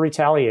desire for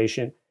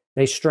retaliation.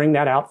 They string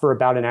that out for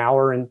about an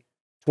hour and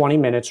 20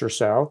 minutes or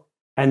so.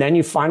 And then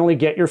you finally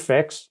get your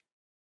fix.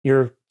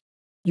 Your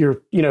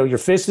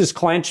fist is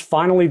clenched.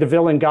 Finally, the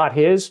villain got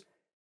his.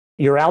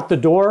 You're out the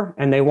door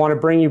and they want to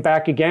bring you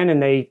back again,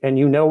 and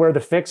you know where the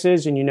fix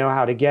is and you know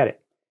how to get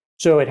it.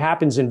 So it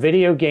happens in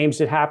video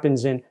games, it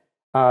happens in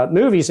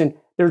movies. And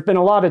there's been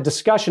a lot of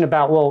discussion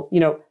about,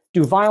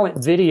 do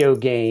violent video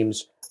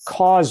games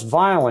cause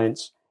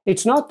violence?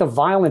 It's not the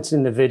violence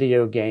in the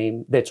video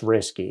game that's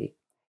risky.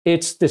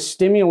 It's the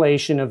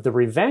stimulation of the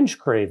revenge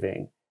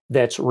craving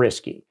that's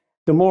risky.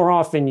 The more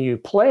often you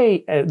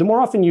play, the more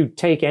often you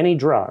take any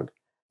drug,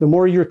 the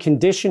more you're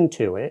conditioned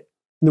to it,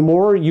 the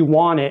more you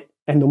want it,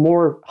 and the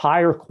more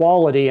higher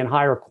quality and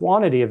higher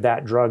quantity of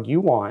that drug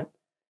you want.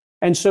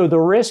 And so the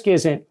risk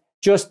isn't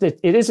just that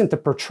it isn't the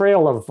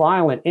portrayal of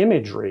violent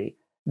imagery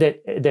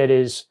that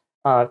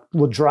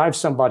will drive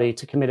somebody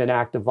to commit an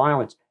act of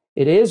violence.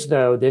 It is,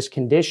 though, this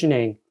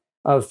conditioning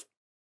of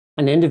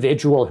an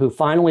individual who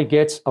finally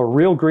gets a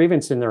real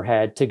grievance in their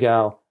head to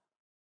go,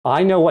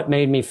 I know what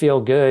made me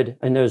feel good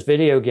in those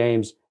video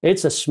games.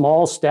 It's a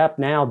small step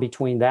now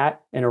between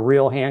that and a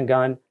real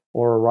handgun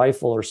or a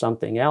rifle or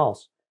something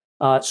else.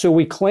 So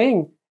we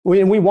cling,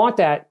 and we want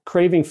that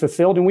craving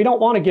fulfilled, and we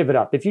don't want to give it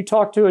up. If you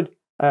talk to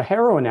a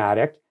heroin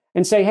addict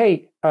and say,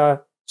 hey,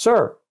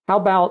 sir, how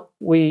about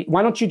why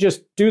don't you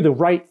just do the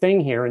right thing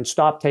here and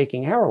stop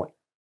taking heroin?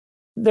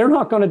 They're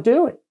not going to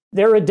do it.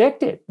 They're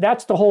addicted.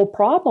 That's the whole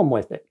problem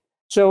with it.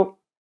 So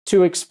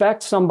to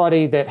expect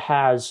somebody that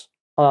has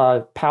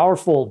a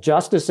powerful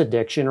justice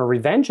addiction or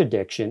revenge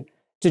addiction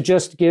to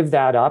just give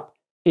that up,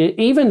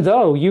 even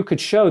though you could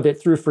show that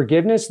through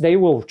forgiveness, they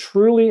will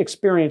truly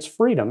experience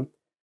freedom,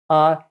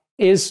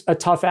 is a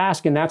tough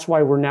ask. And that's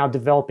why we're now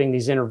developing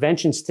these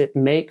interventions to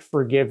make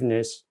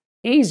forgiveness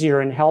easier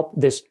and help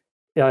this,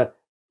 as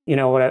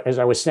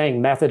I was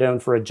saying,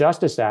 methadone for a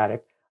justice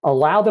addict,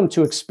 allow them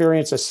to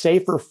experience a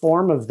safer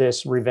form of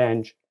this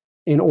revenge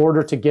in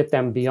order to get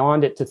them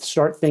beyond it, to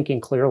start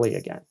thinking clearly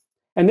again.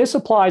 And this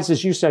applies,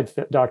 as you said,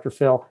 Dr.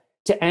 Phil,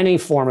 to any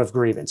form of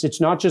grievance.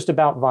 It's not just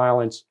about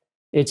violence.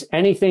 It's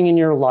anything in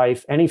your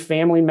life, any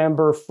family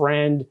member,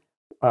 friend,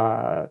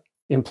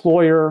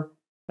 employer,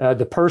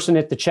 the person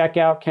at the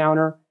checkout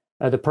counter.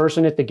 the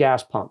person at the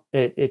gas pump.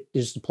 It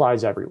just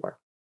applies everywhere.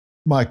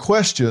 My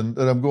question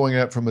that I'm going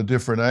at from a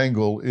different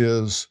angle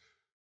is,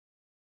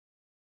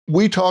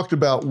 we talked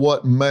about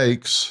what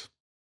makes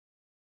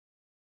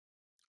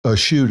a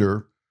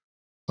shooter,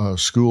 a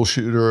school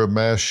shooter, a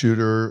mass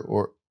shooter,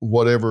 or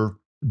whatever,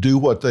 do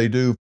what they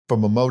do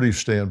from a motive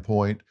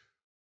standpoint.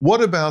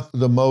 What about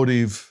the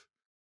motive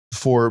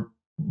for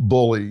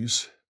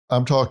bullies?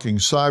 I'm talking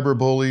cyber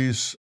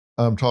bullies.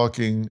 I'm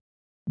talking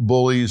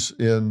bullies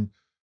in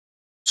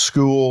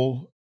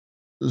school,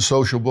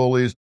 social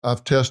bullies.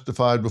 I've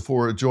testified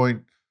before a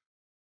joint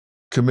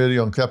committee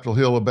on Capitol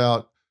Hill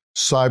about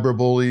cyber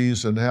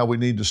bullies and how we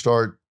need to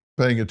start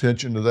paying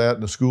attention to that,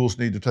 and the schools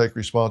need to take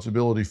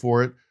responsibility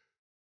for it.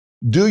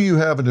 Do you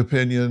have an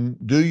opinion?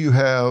 Do you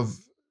have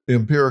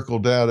empirical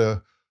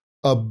data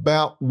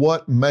about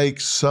what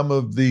makes some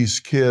of these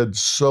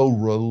kids so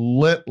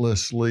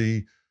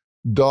relentlessly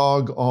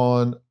dog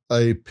on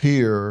a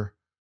peer,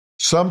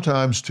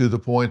 sometimes to the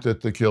point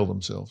that they kill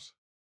themselves?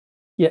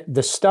 Yeah,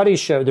 the studies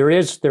show there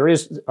is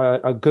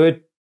a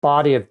good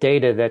body of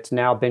data that's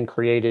now been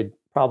created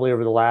probably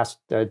over the last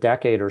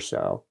decade or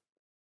so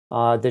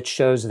that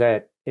shows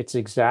that it's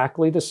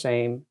exactly the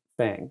same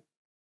thing.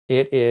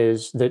 It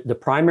is the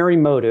primary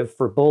motive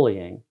for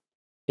bullying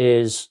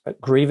is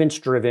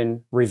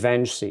grievance-driven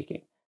revenge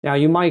seeking. Now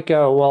you might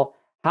go, well,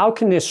 how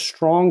can this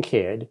strong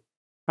kid,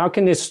 how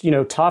can this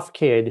tough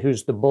kid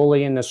who's the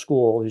bully in the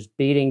school, who's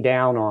beating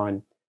down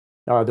on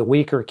the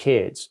weaker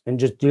kids and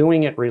just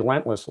doing it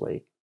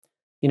relentlessly,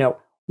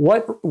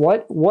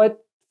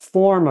 what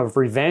form of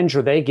revenge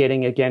are they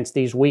getting against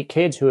these weak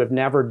kids who have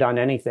never done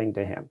anything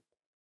to him?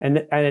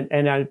 And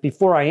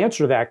before I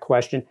answer that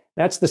question,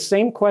 that's the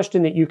same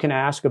question that you can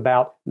ask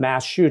about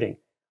mass shooting.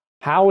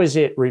 How is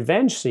it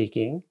revenge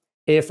seeking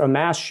if a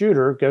mass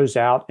shooter goes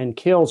out and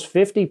kills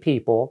 50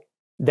 people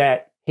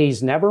that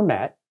he's never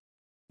met,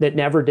 that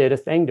never did a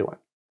thing to him?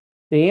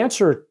 The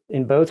answer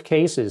in both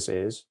cases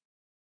is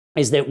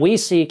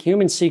that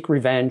humans seek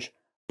revenge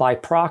by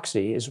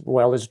proxy as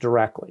well as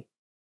directly.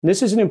 And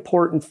this is an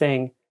important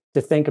thing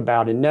to think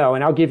about and know.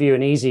 And I'll give you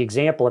an easy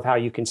example of how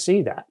you can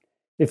see that.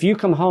 If you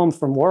come home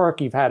from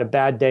work, you've had a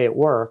bad day at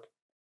work,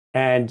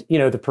 and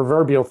the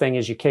proverbial thing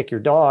is you kick your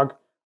dog,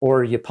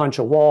 or you punch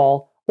a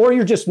wall, or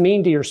you're just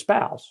mean to your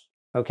spouse,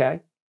 okay?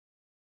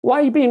 Why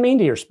are you being mean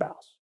to your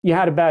spouse? You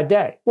had a bad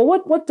day.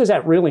 Well, what does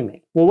that really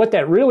mean? Well, what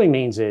that really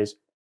means is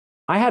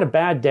I had a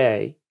bad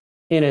day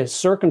in a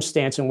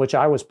circumstance in which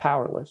I was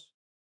powerless,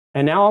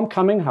 and now I'm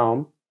coming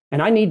home,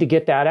 and I need to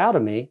get that out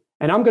of me,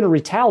 and I'm going to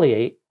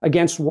retaliate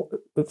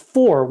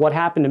for what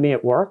happened to me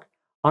at work.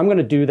 I'm going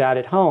to do that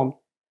at home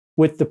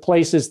with the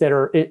places that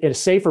are in a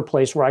safer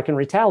place where I can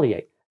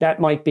retaliate.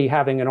 That might be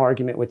having an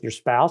argument with your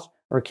spouse,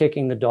 or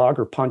kicking the dog,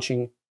 or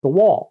punching the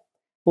wall.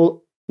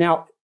 Well,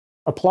 now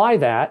apply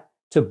that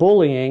to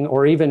bullying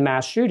or even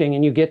mass shooting,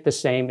 and you get the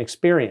same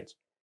experience.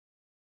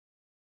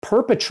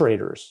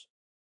 Perpetrators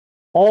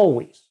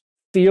always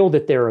feel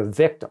that they're a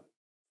victim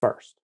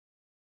first.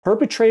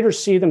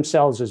 Perpetrators see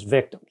themselves as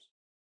victims,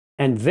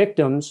 and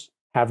victims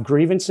have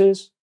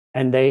grievances,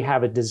 and they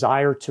have a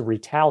desire to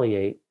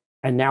retaliate.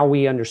 And now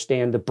we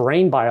understand the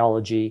brain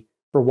biology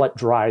for what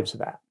drives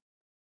that.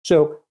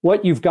 So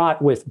what you've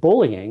got with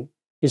bullying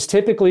is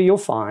typically you'll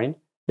find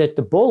that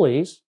the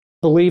bullies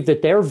believe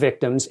that they're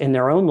victims in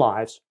their own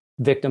lives,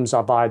 victims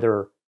of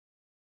either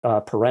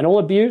parental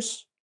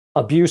abuse,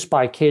 abuse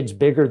by kids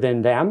bigger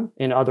than them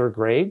in other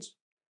grades,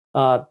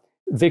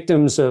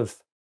 victims of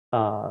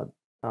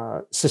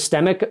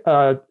systemic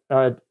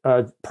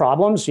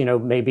problems.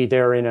 Maybe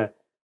they're in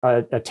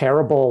a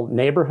terrible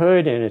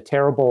neighborhood and a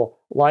terrible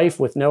life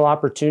with no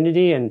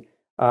opportunity, and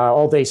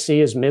all they see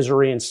is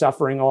misery and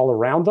suffering all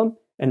around them,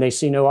 and they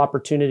see no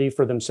opportunity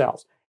for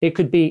themselves. It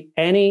could be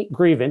any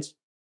grievance,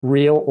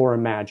 real or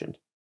imagined.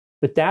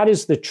 But that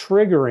is the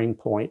triggering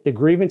point. The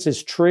grievance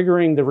is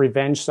triggering the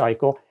revenge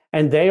cycle,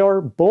 and they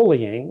are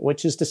bullying,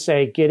 which is to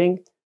say getting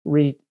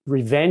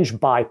revenge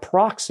by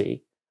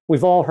proxy.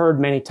 We've all heard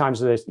many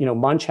times of this,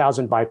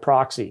 Munchausen by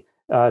proxy.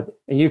 And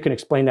you can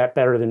explain that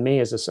better than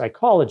me as a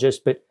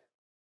psychologist, but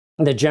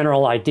the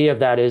general idea of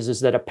that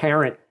is that a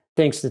parent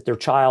thinks that their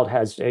child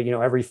has,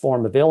 every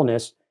form of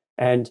illness,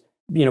 and,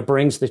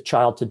 brings the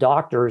child to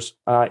doctors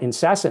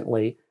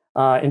incessantly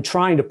and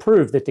trying to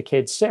prove that the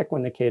kid's sick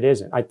when the kid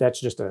isn't.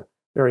 That's just a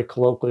very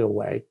colloquial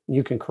way.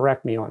 You can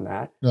correct me on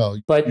that. No,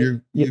 but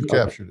you've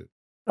captured it.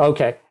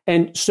 Okay.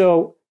 And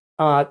so,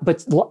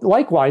 but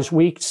likewise,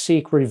 we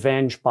seek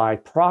revenge by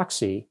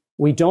proxy.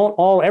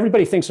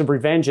 Everybody thinks of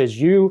revenge as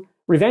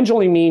revenge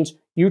only means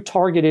you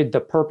targeted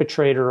the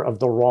perpetrator of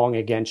the wrong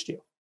against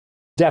you.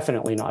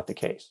 Definitely not the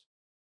case.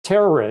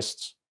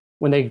 Terrorists,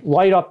 when they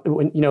light up,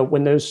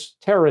 when those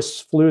terrorists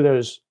flew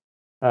those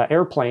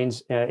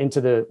airplanes into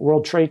the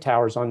World Trade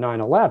Towers on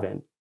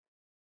 9/11,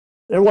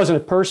 there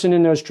wasn't a person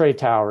in those trade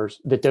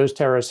towers that those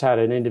terrorists had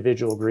an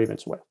individual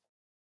grievance with.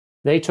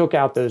 They took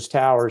out those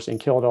towers and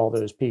killed all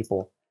those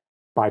people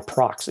by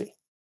proxy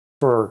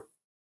for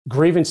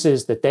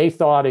grievances that they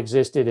thought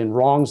existed and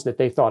wrongs that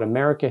they thought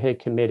America had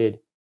committed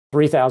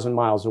 3,000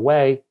 miles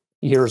away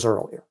years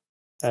earlier.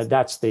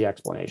 That's the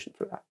explanation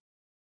for that.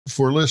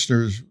 For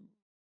listeners,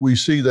 we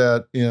see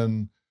that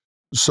in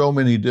so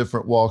many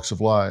different walks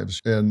of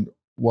lives. And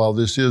while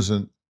this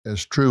isn't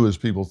as true as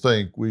people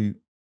think, we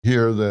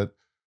hear that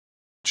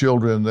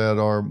children that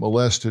are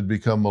molested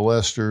become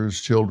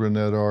molesters, children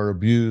that are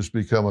abused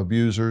become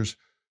abusers.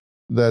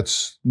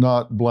 That's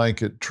not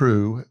blanket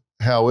true.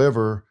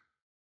 However,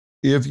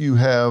 if you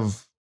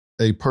have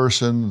a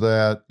person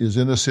that is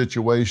in a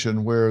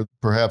situation where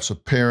perhaps a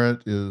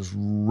parent is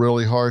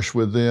really harsh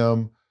with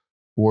them,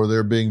 or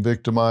they're being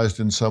victimized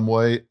in some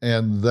way,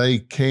 and they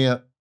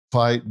can't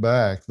fight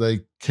back, they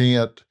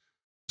can't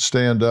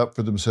stand up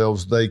for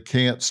themselves, they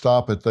can't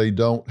stop it, they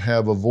don't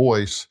have a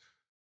voice,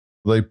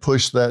 they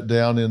push that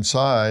down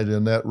inside,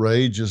 and that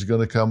rage is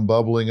going to come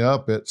bubbling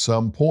up at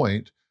some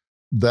point.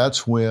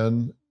 That's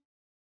when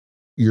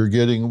you're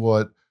getting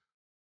what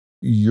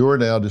you're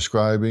now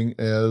describing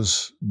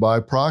as by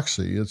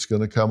proxy. It's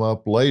going to come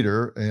up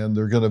later, and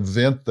they're going to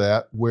vent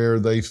that where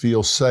they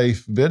feel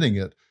safe venting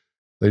it.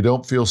 They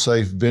don't feel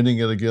safe venting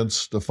it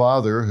against a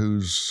father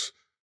who's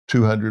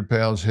 200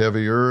 pounds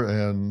heavier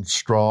and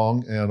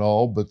strong and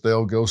all, but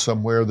they'll go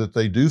somewhere that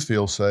they do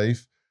feel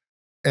safe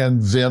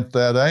and vent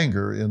that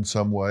anger in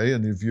some way.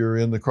 And if you're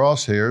in the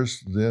crosshairs,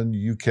 then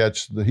you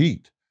catch the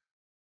heat.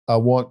 I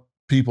want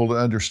people to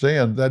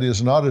understand that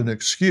is not an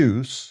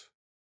excuse.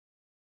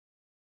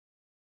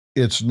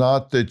 It's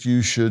not that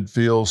you should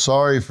feel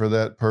sorry for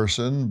that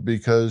person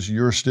because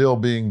you're still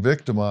being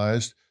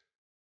victimized.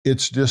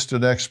 It's just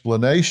an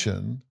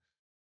explanation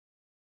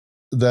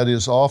that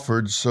is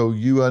offered so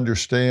you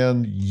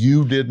understand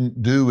you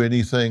didn't do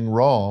anything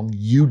wrong.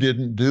 You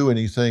didn't do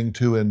anything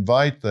to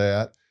invite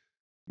that.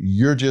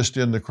 You're just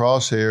in the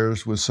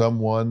crosshairs with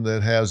someone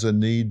that has a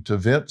need to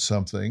vent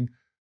something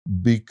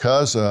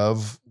because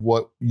of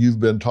what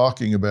you've been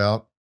talking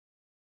about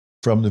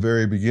from the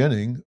very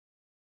beginning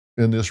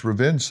in this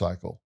revenge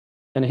cycle.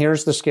 And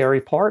here's the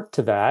scary part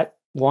to that.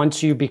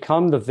 Once you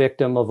become the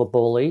victim of a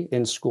bully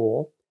in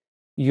school,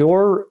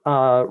 your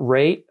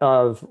rate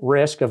of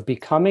risk of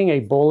becoming a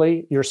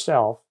bully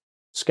yourself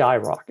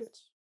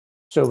skyrockets.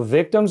 So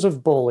victims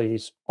of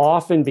bullies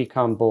often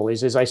become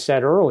bullies. As I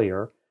said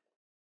earlier,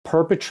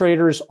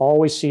 perpetrators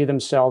always see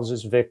themselves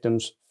as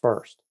victims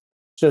first.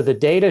 So the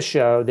data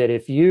show that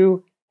if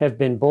you have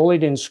been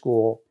bullied in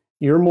school,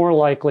 you're more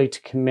likely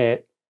to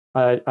commit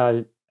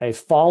a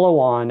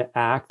follow-on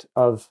act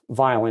of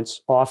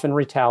violence, often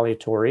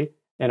retaliatory,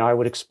 and I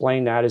would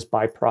explain that as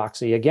by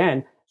proxy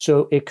again.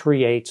 So it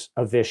creates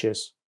a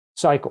vicious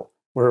cycle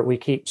where we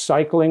keep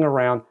cycling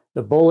around.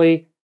 The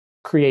bully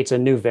creates a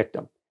new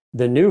victim.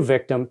 The new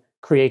victim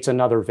creates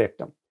another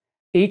victim.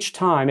 Each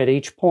time, at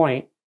each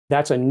point,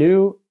 that's a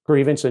new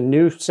grievance, a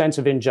new sense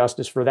of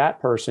injustice for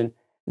that person.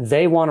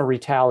 They want to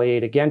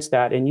retaliate against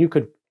that. And you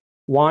could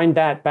wind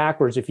that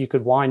backwards if you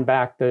could wind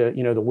back the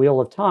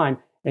wheel of time,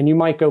 and you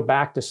might go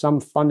back to some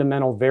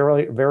fundamental,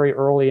 very, very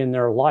early in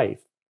their life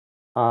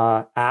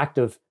act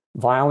of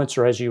violence,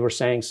 or as you were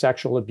saying,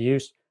 sexual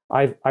abuse.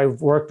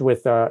 I've worked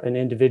with an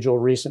individual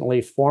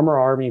recently, former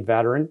Army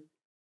veteran,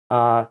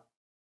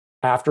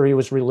 after he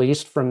was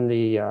released from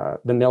the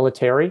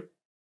military,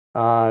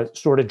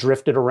 sort of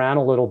drifted around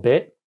a little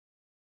bit,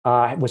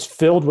 was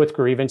filled with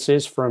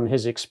grievances from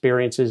his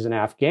experiences in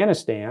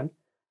Afghanistan,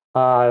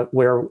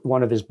 where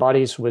one of his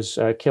buddies was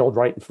killed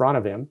right in front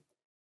of him.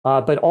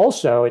 But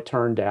also, it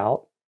turned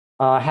out,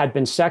 had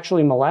been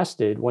sexually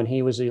molested when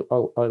he was a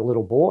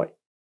little boy.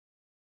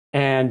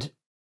 And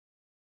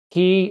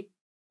he,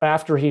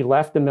 after he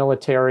left the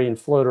military and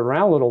floated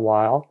around a little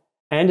while,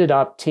 ended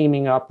up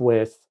teaming up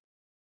with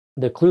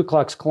the Ku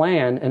Klux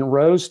Klan and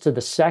rose to the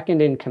second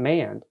in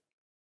command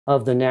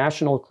of the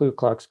National Ku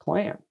Klux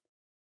Klan.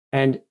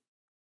 And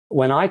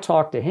when I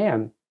talked to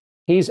him,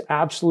 he's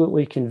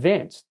absolutely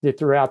convinced that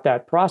throughout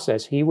that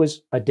process, he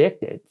was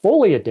addicted,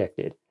 fully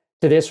addicted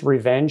to this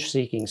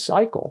revenge-seeking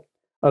cycle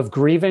of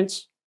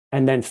grievance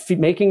and then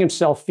making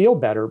himself feel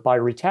better by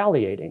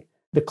retaliating.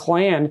 The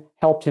Klan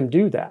helped him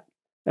do that.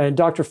 And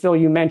Dr. Phil,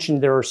 you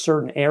mentioned there are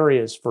certain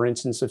areas, for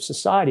instance, of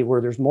society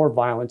where there's more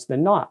violence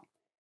than not.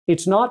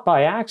 It's not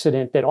by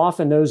accident that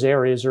often those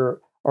areas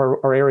are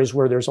areas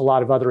where there's a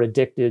lot of other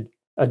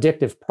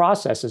addictive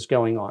processes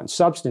going on,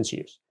 substance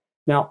use.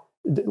 Now,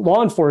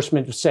 law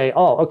enforcement would say,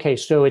 "Oh, okay,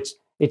 so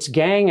it's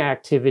gang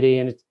activity,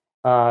 and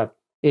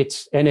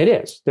it's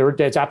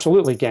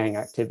absolutely gang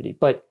activity."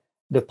 But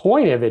the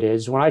point of it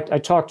is, when I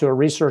talked to a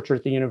researcher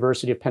at the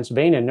University of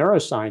Pennsylvania, a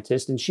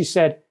neuroscientist, and she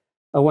said,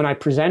 when I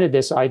presented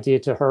this idea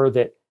to her,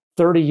 that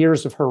 30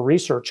 years of her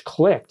research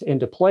clicked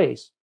into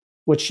place.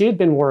 What she had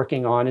been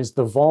working on is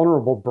the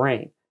vulnerable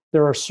brain.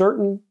 There are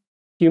certain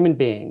human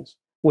beings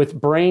with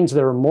brains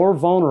that are more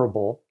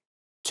vulnerable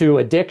to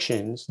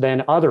addictions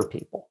than other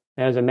people.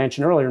 As I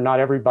mentioned earlier, not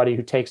everybody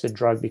who takes a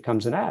drug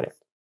becomes an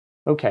addict.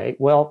 Okay,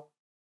 well,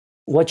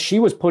 what she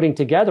was putting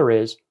together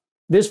is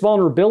this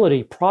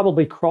vulnerability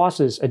probably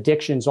crosses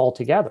addictions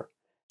altogether.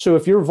 So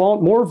if you're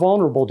more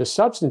vulnerable to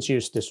substance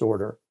use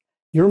disorder,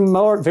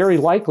 you're very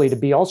likely to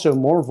be also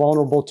more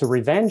vulnerable to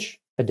revenge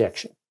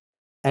addiction.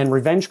 and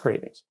revenge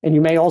cravings. And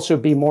you may also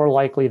be more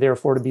likely,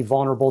 therefore, to be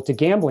vulnerable to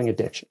gambling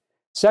addiction,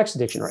 sex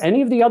addiction, or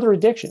any of the other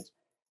addictions.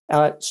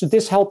 So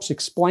this helps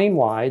explain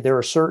why there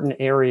are certain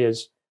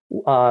areas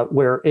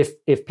where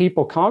if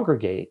people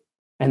congregate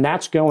and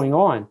that's going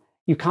on,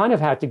 you kind of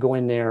have to go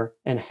in there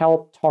and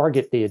help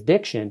target the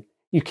addiction.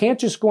 You can't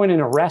just go in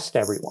and arrest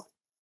everyone.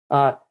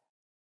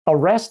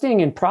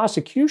 Arresting and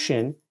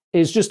prosecution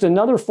is just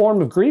another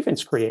form of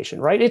grievance creation,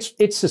 right?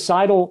 It's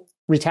societal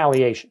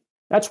retaliation.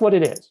 That's what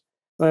it is.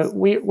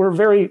 We're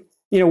very,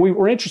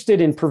 we're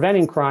interested in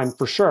preventing crime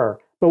for sure.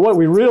 But what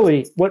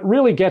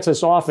really gets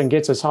us off and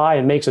gets us high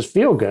and makes us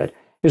feel good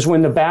is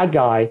when the bad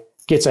guy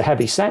gets a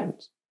heavy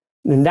sentence.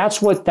 And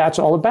that's what that's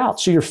all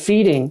about. So you're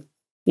feeding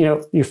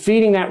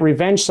that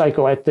revenge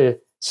cycle at the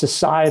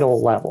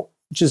societal level,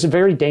 which is a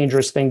very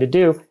dangerous thing to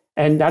do.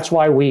 And that's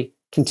why we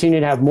continue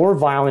to have more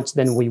violence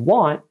than we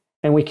want.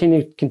 And we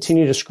can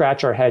continue to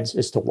scratch our heads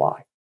as to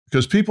why.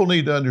 Because people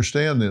need to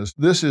understand this.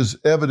 This is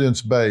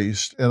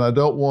evidence-based, and I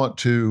don't want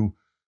to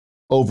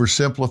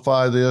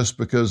oversimplify this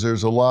because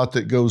there's a lot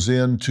that goes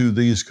into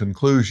these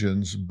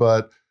conclusions,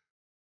 but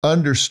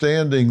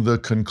understanding the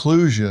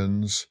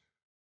conclusions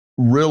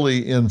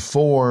really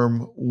inform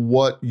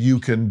what you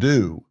can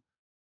do,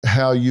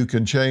 how you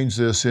can change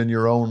this in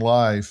your own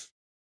life,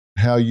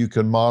 how you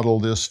can model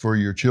this for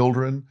your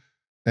children,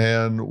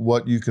 and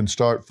what you can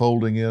start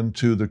folding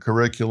into the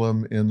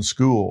curriculum in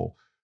school.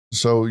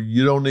 So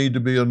you don't need to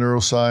be a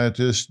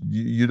neuroscientist.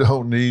 You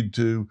don't need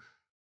to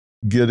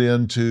get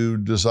into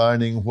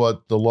designing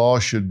what the law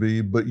should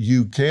be, but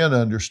you can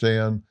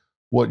understand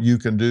what you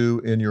can do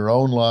in your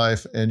own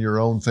life and your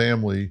own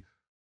family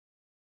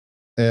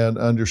and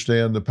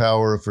understand the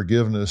power of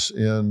forgiveness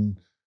in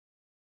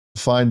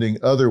finding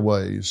other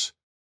ways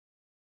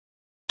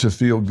to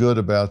feel good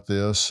about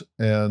this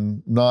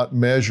and not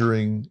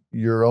measuring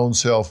your own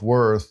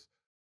self-worth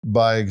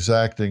by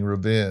exacting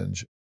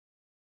revenge.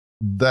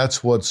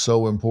 That's what's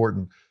so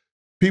important.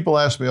 People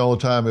ask me all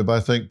the time if I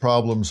think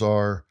problems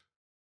are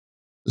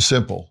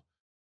simple.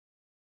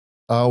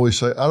 I always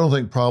say, I don't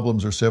think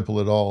problems are simple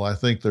at all. I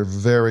think they're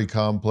very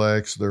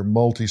complex. They're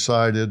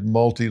multi-sided,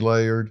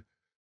 multi-layered.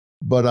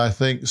 But I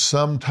think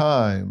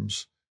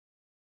sometimes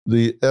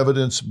the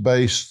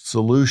evidence-based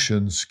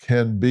solutions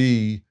can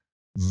be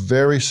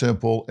very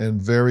simple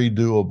and very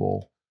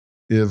doable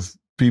if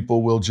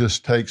people will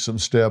just take some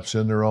steps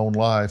in their own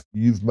life.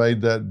 You've made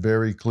that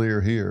very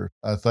clear here.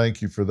 I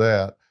thank you for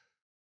that.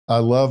 I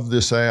love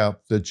this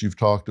app that you've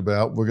talked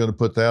about. We're going to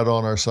put that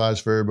on our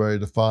sites for everybody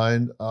to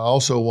find. I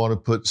also want to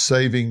put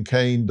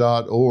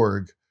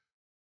savingcain.org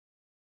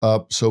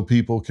up so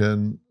people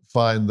can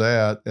find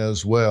that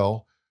as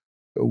well.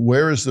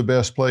 Where is the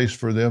best place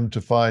for them to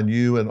find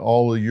you and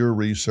all of your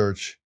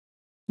research?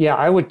 Yeah,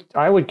 I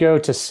would go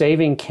to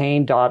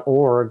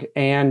savingcain.org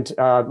and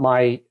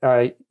my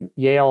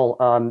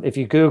Yale. If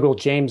you Google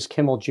James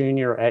Kimmel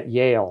Jr. at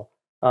Yale,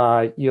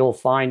 you'll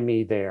find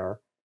me there.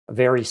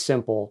 Very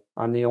simple.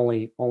 I'm the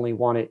only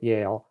one at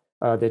Yale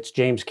that's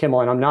James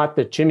Kimmel, and I'm not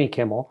the Jimmy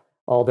Kimmel,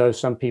 although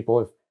some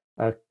people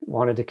have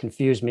wanted to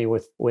confuse me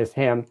with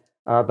him.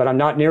 But I'm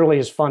not nearly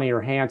as funny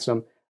or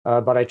handsome.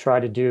 But I try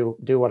to do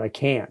what I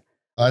can.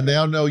 I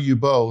now know you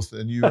both,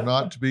 and you're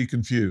not to be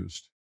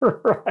confused.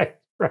 Right.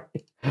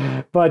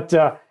 But,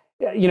 a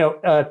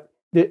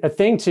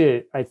thing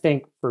I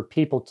think for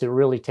people to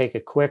really take a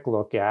quick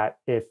look at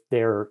if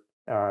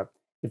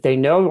they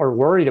know or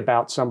worried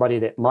about somebody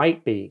that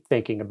might be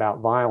thinking about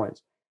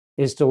violence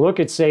is to look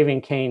at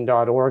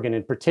savingcain.org and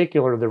in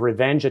particular, the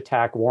revenge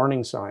attack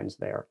warning signs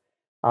there.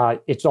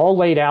 It's all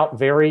laid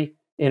out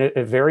in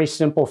a very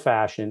simple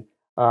fashion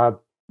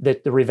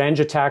that the revenge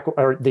attack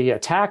or the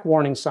attack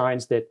warning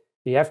signs that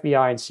the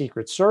FBI and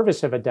Secret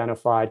Service have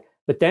identified,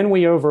 but then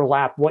we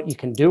overlap what you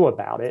can do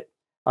about it,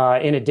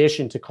 in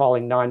addition to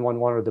calling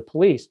 911 or the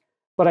police.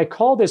 But I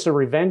call this a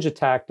revenge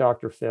attack,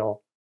 Dr.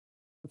 Phil,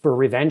 for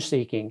revenge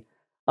seeking,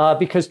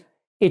 because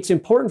it's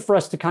important for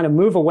us to kind of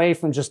move away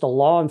from just a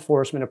law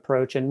enforcement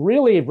approach and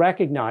really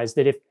recognize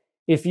that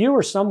if you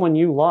or someone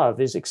you love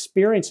is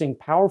experiencing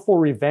powerful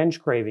revenge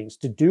cravings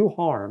to do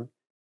harm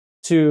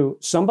to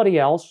somebody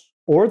else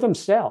or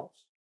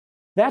themselves,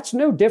 that's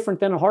no different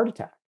than a heart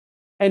attack.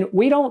 And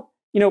we don't,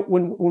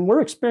 when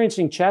we're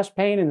experiencing chest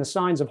pain and the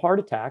signs of heart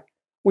attack,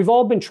 we've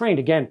all been trained,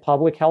 again,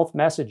 public health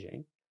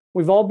messaging.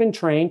 We've all been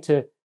trained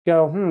to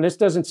go, this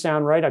doesn't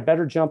sound right. I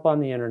better jump on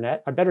the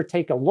internet. I better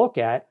take a look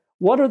at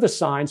what are the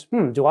signs?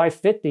 Do I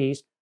fit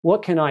these?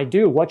 What can I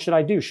do? What should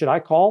I do? Should I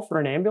call for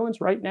an ambulance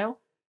right now?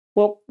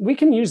 Well, we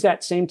can use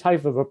that same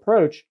type of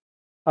approach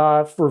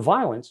for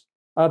violence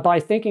by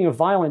thinking of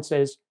violence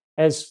as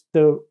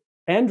the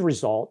end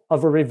result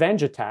of a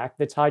revenge attack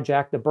that's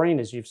hijacked the brain,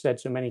 as you've said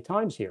so many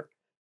times here.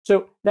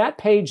 So that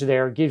page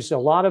there gives a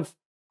lot of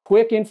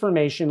quick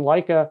information,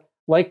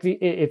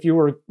 if you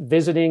were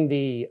visiting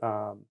the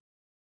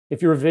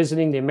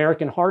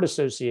American Heart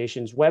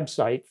Association's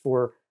website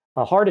for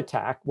a heart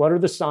attack. What are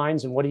the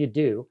signs and what do you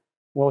do?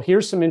 Well,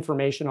 here's some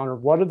information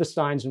on what are the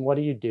signs and what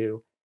do you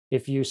do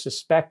if you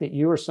suspect that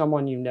you or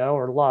someone you know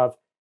or love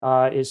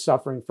is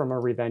suffering from a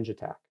revenge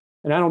attack.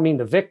 And I don't mean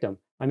the victim.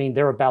 I mean,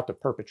 they're about to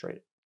perpetrate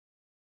it.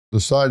 The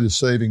site is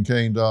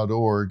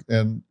savingcain.org.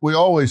 And we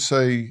always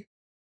say,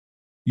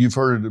 you've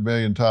heard it a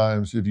million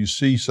times, if you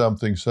see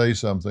something, say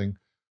something.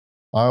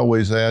 I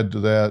always add to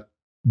that,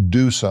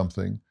 do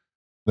something.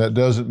 That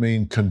doesn't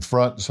mean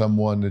confront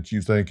someone that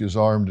you think is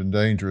armed and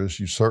dangerous.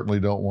 You certainly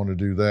don't want to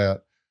do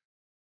that.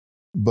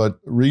 But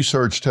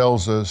research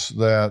tells us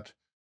that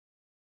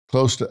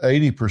close to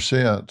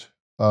 80%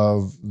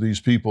 of these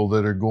people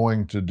that are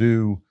going to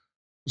do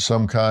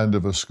some kind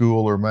of a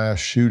school or mass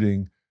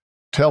shooting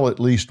tell at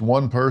least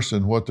one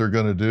person what they're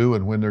going to do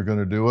and when they're going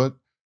to do it.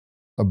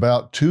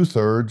 About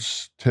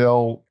 2/3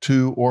 tell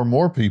 2 or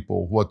more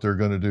people what they're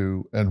going to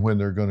do and when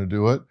they're going to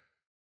do it.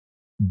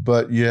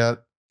 But yet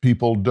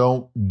people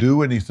don't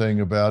do anything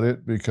about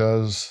it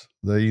because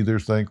they either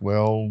think,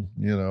 well,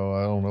 I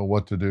don't know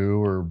what to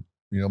do, or,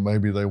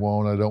 maybe they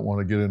won't, I don't want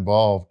to get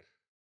involved.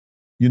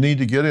 You need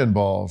to get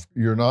involved.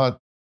 You're not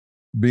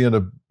being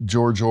a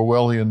George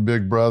Orwellian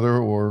big brother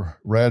or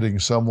ratting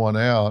someone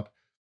out.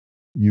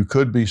 You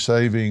could be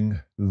saving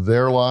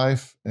their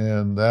life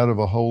and that of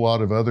a whole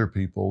lot of other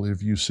people.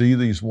 If you see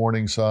these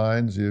warning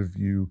signs, if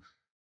you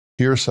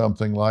hear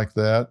something like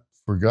that,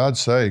 for God's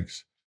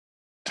sakes,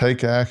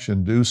 take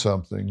action, do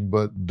something,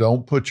 but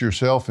don't put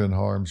yourself in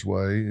harm's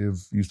way.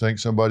 If you think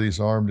somebody's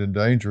armed and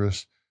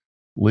dangerous,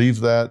 leave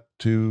that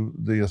to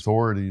the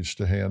authorities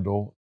to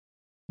handle.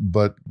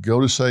 But go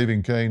to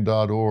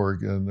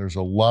savingcain.org, and there's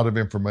a lot of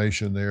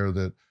information there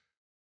that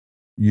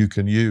you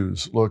can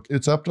use. Look,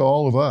 it's up to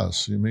all of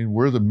us. I mean,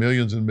 we're the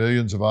millions and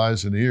millions of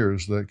eyes and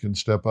ears that can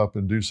step up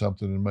and do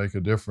something and make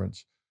a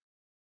difference.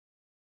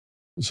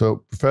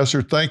 So,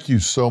 Professor, thank you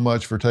so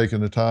much for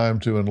taking the time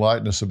to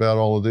enlighten us about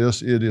all of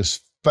this. It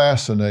is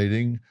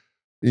fascinating,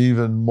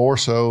 even more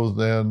so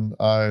than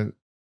I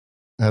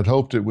had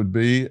hoped it would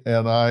be,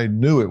 and I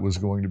knew it was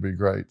going to be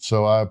great.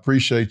 So I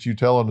appreciate you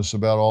telling us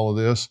about all of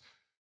this.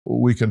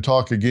 We can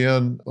talk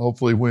again,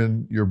 hopefully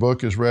when your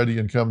book is ready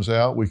and comes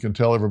out, we can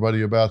tell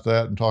everybody about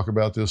that and talk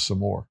about this some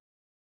more.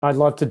 I'd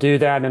love to do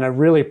that, and I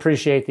really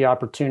appreciate the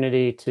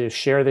opportunity to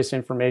share this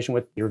information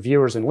with your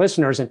viewers and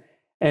listeners. And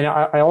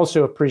I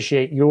also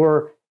appreciate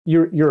your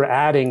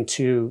adding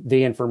to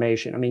the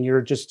information. I mean,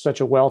 you're just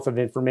such a wealth of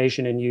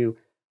information, and you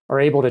are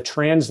able to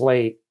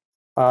translate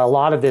a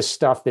lot of this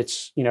stuff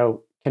that's,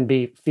 can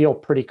feel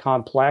pretty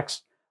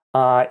complex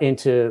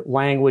into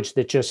language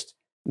that just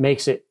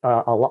makes it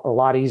a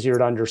lot easier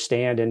to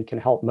understand and can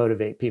help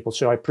motivate people.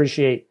 So I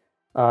appreciate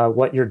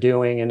what you're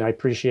doing, and I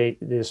appreciate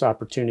this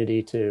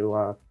opportunity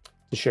to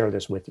share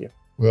this with you.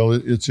 Well,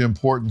 it's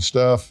important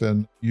stuff,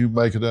 and you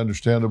make it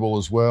understandable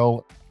as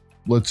well.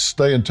 Let's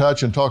stay in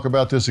touch and talk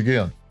about this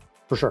again.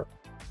 For sure.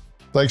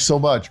 Thanks so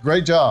much.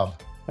 Great job.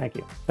 Thank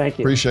you. Thank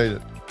you. Appreciate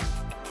it.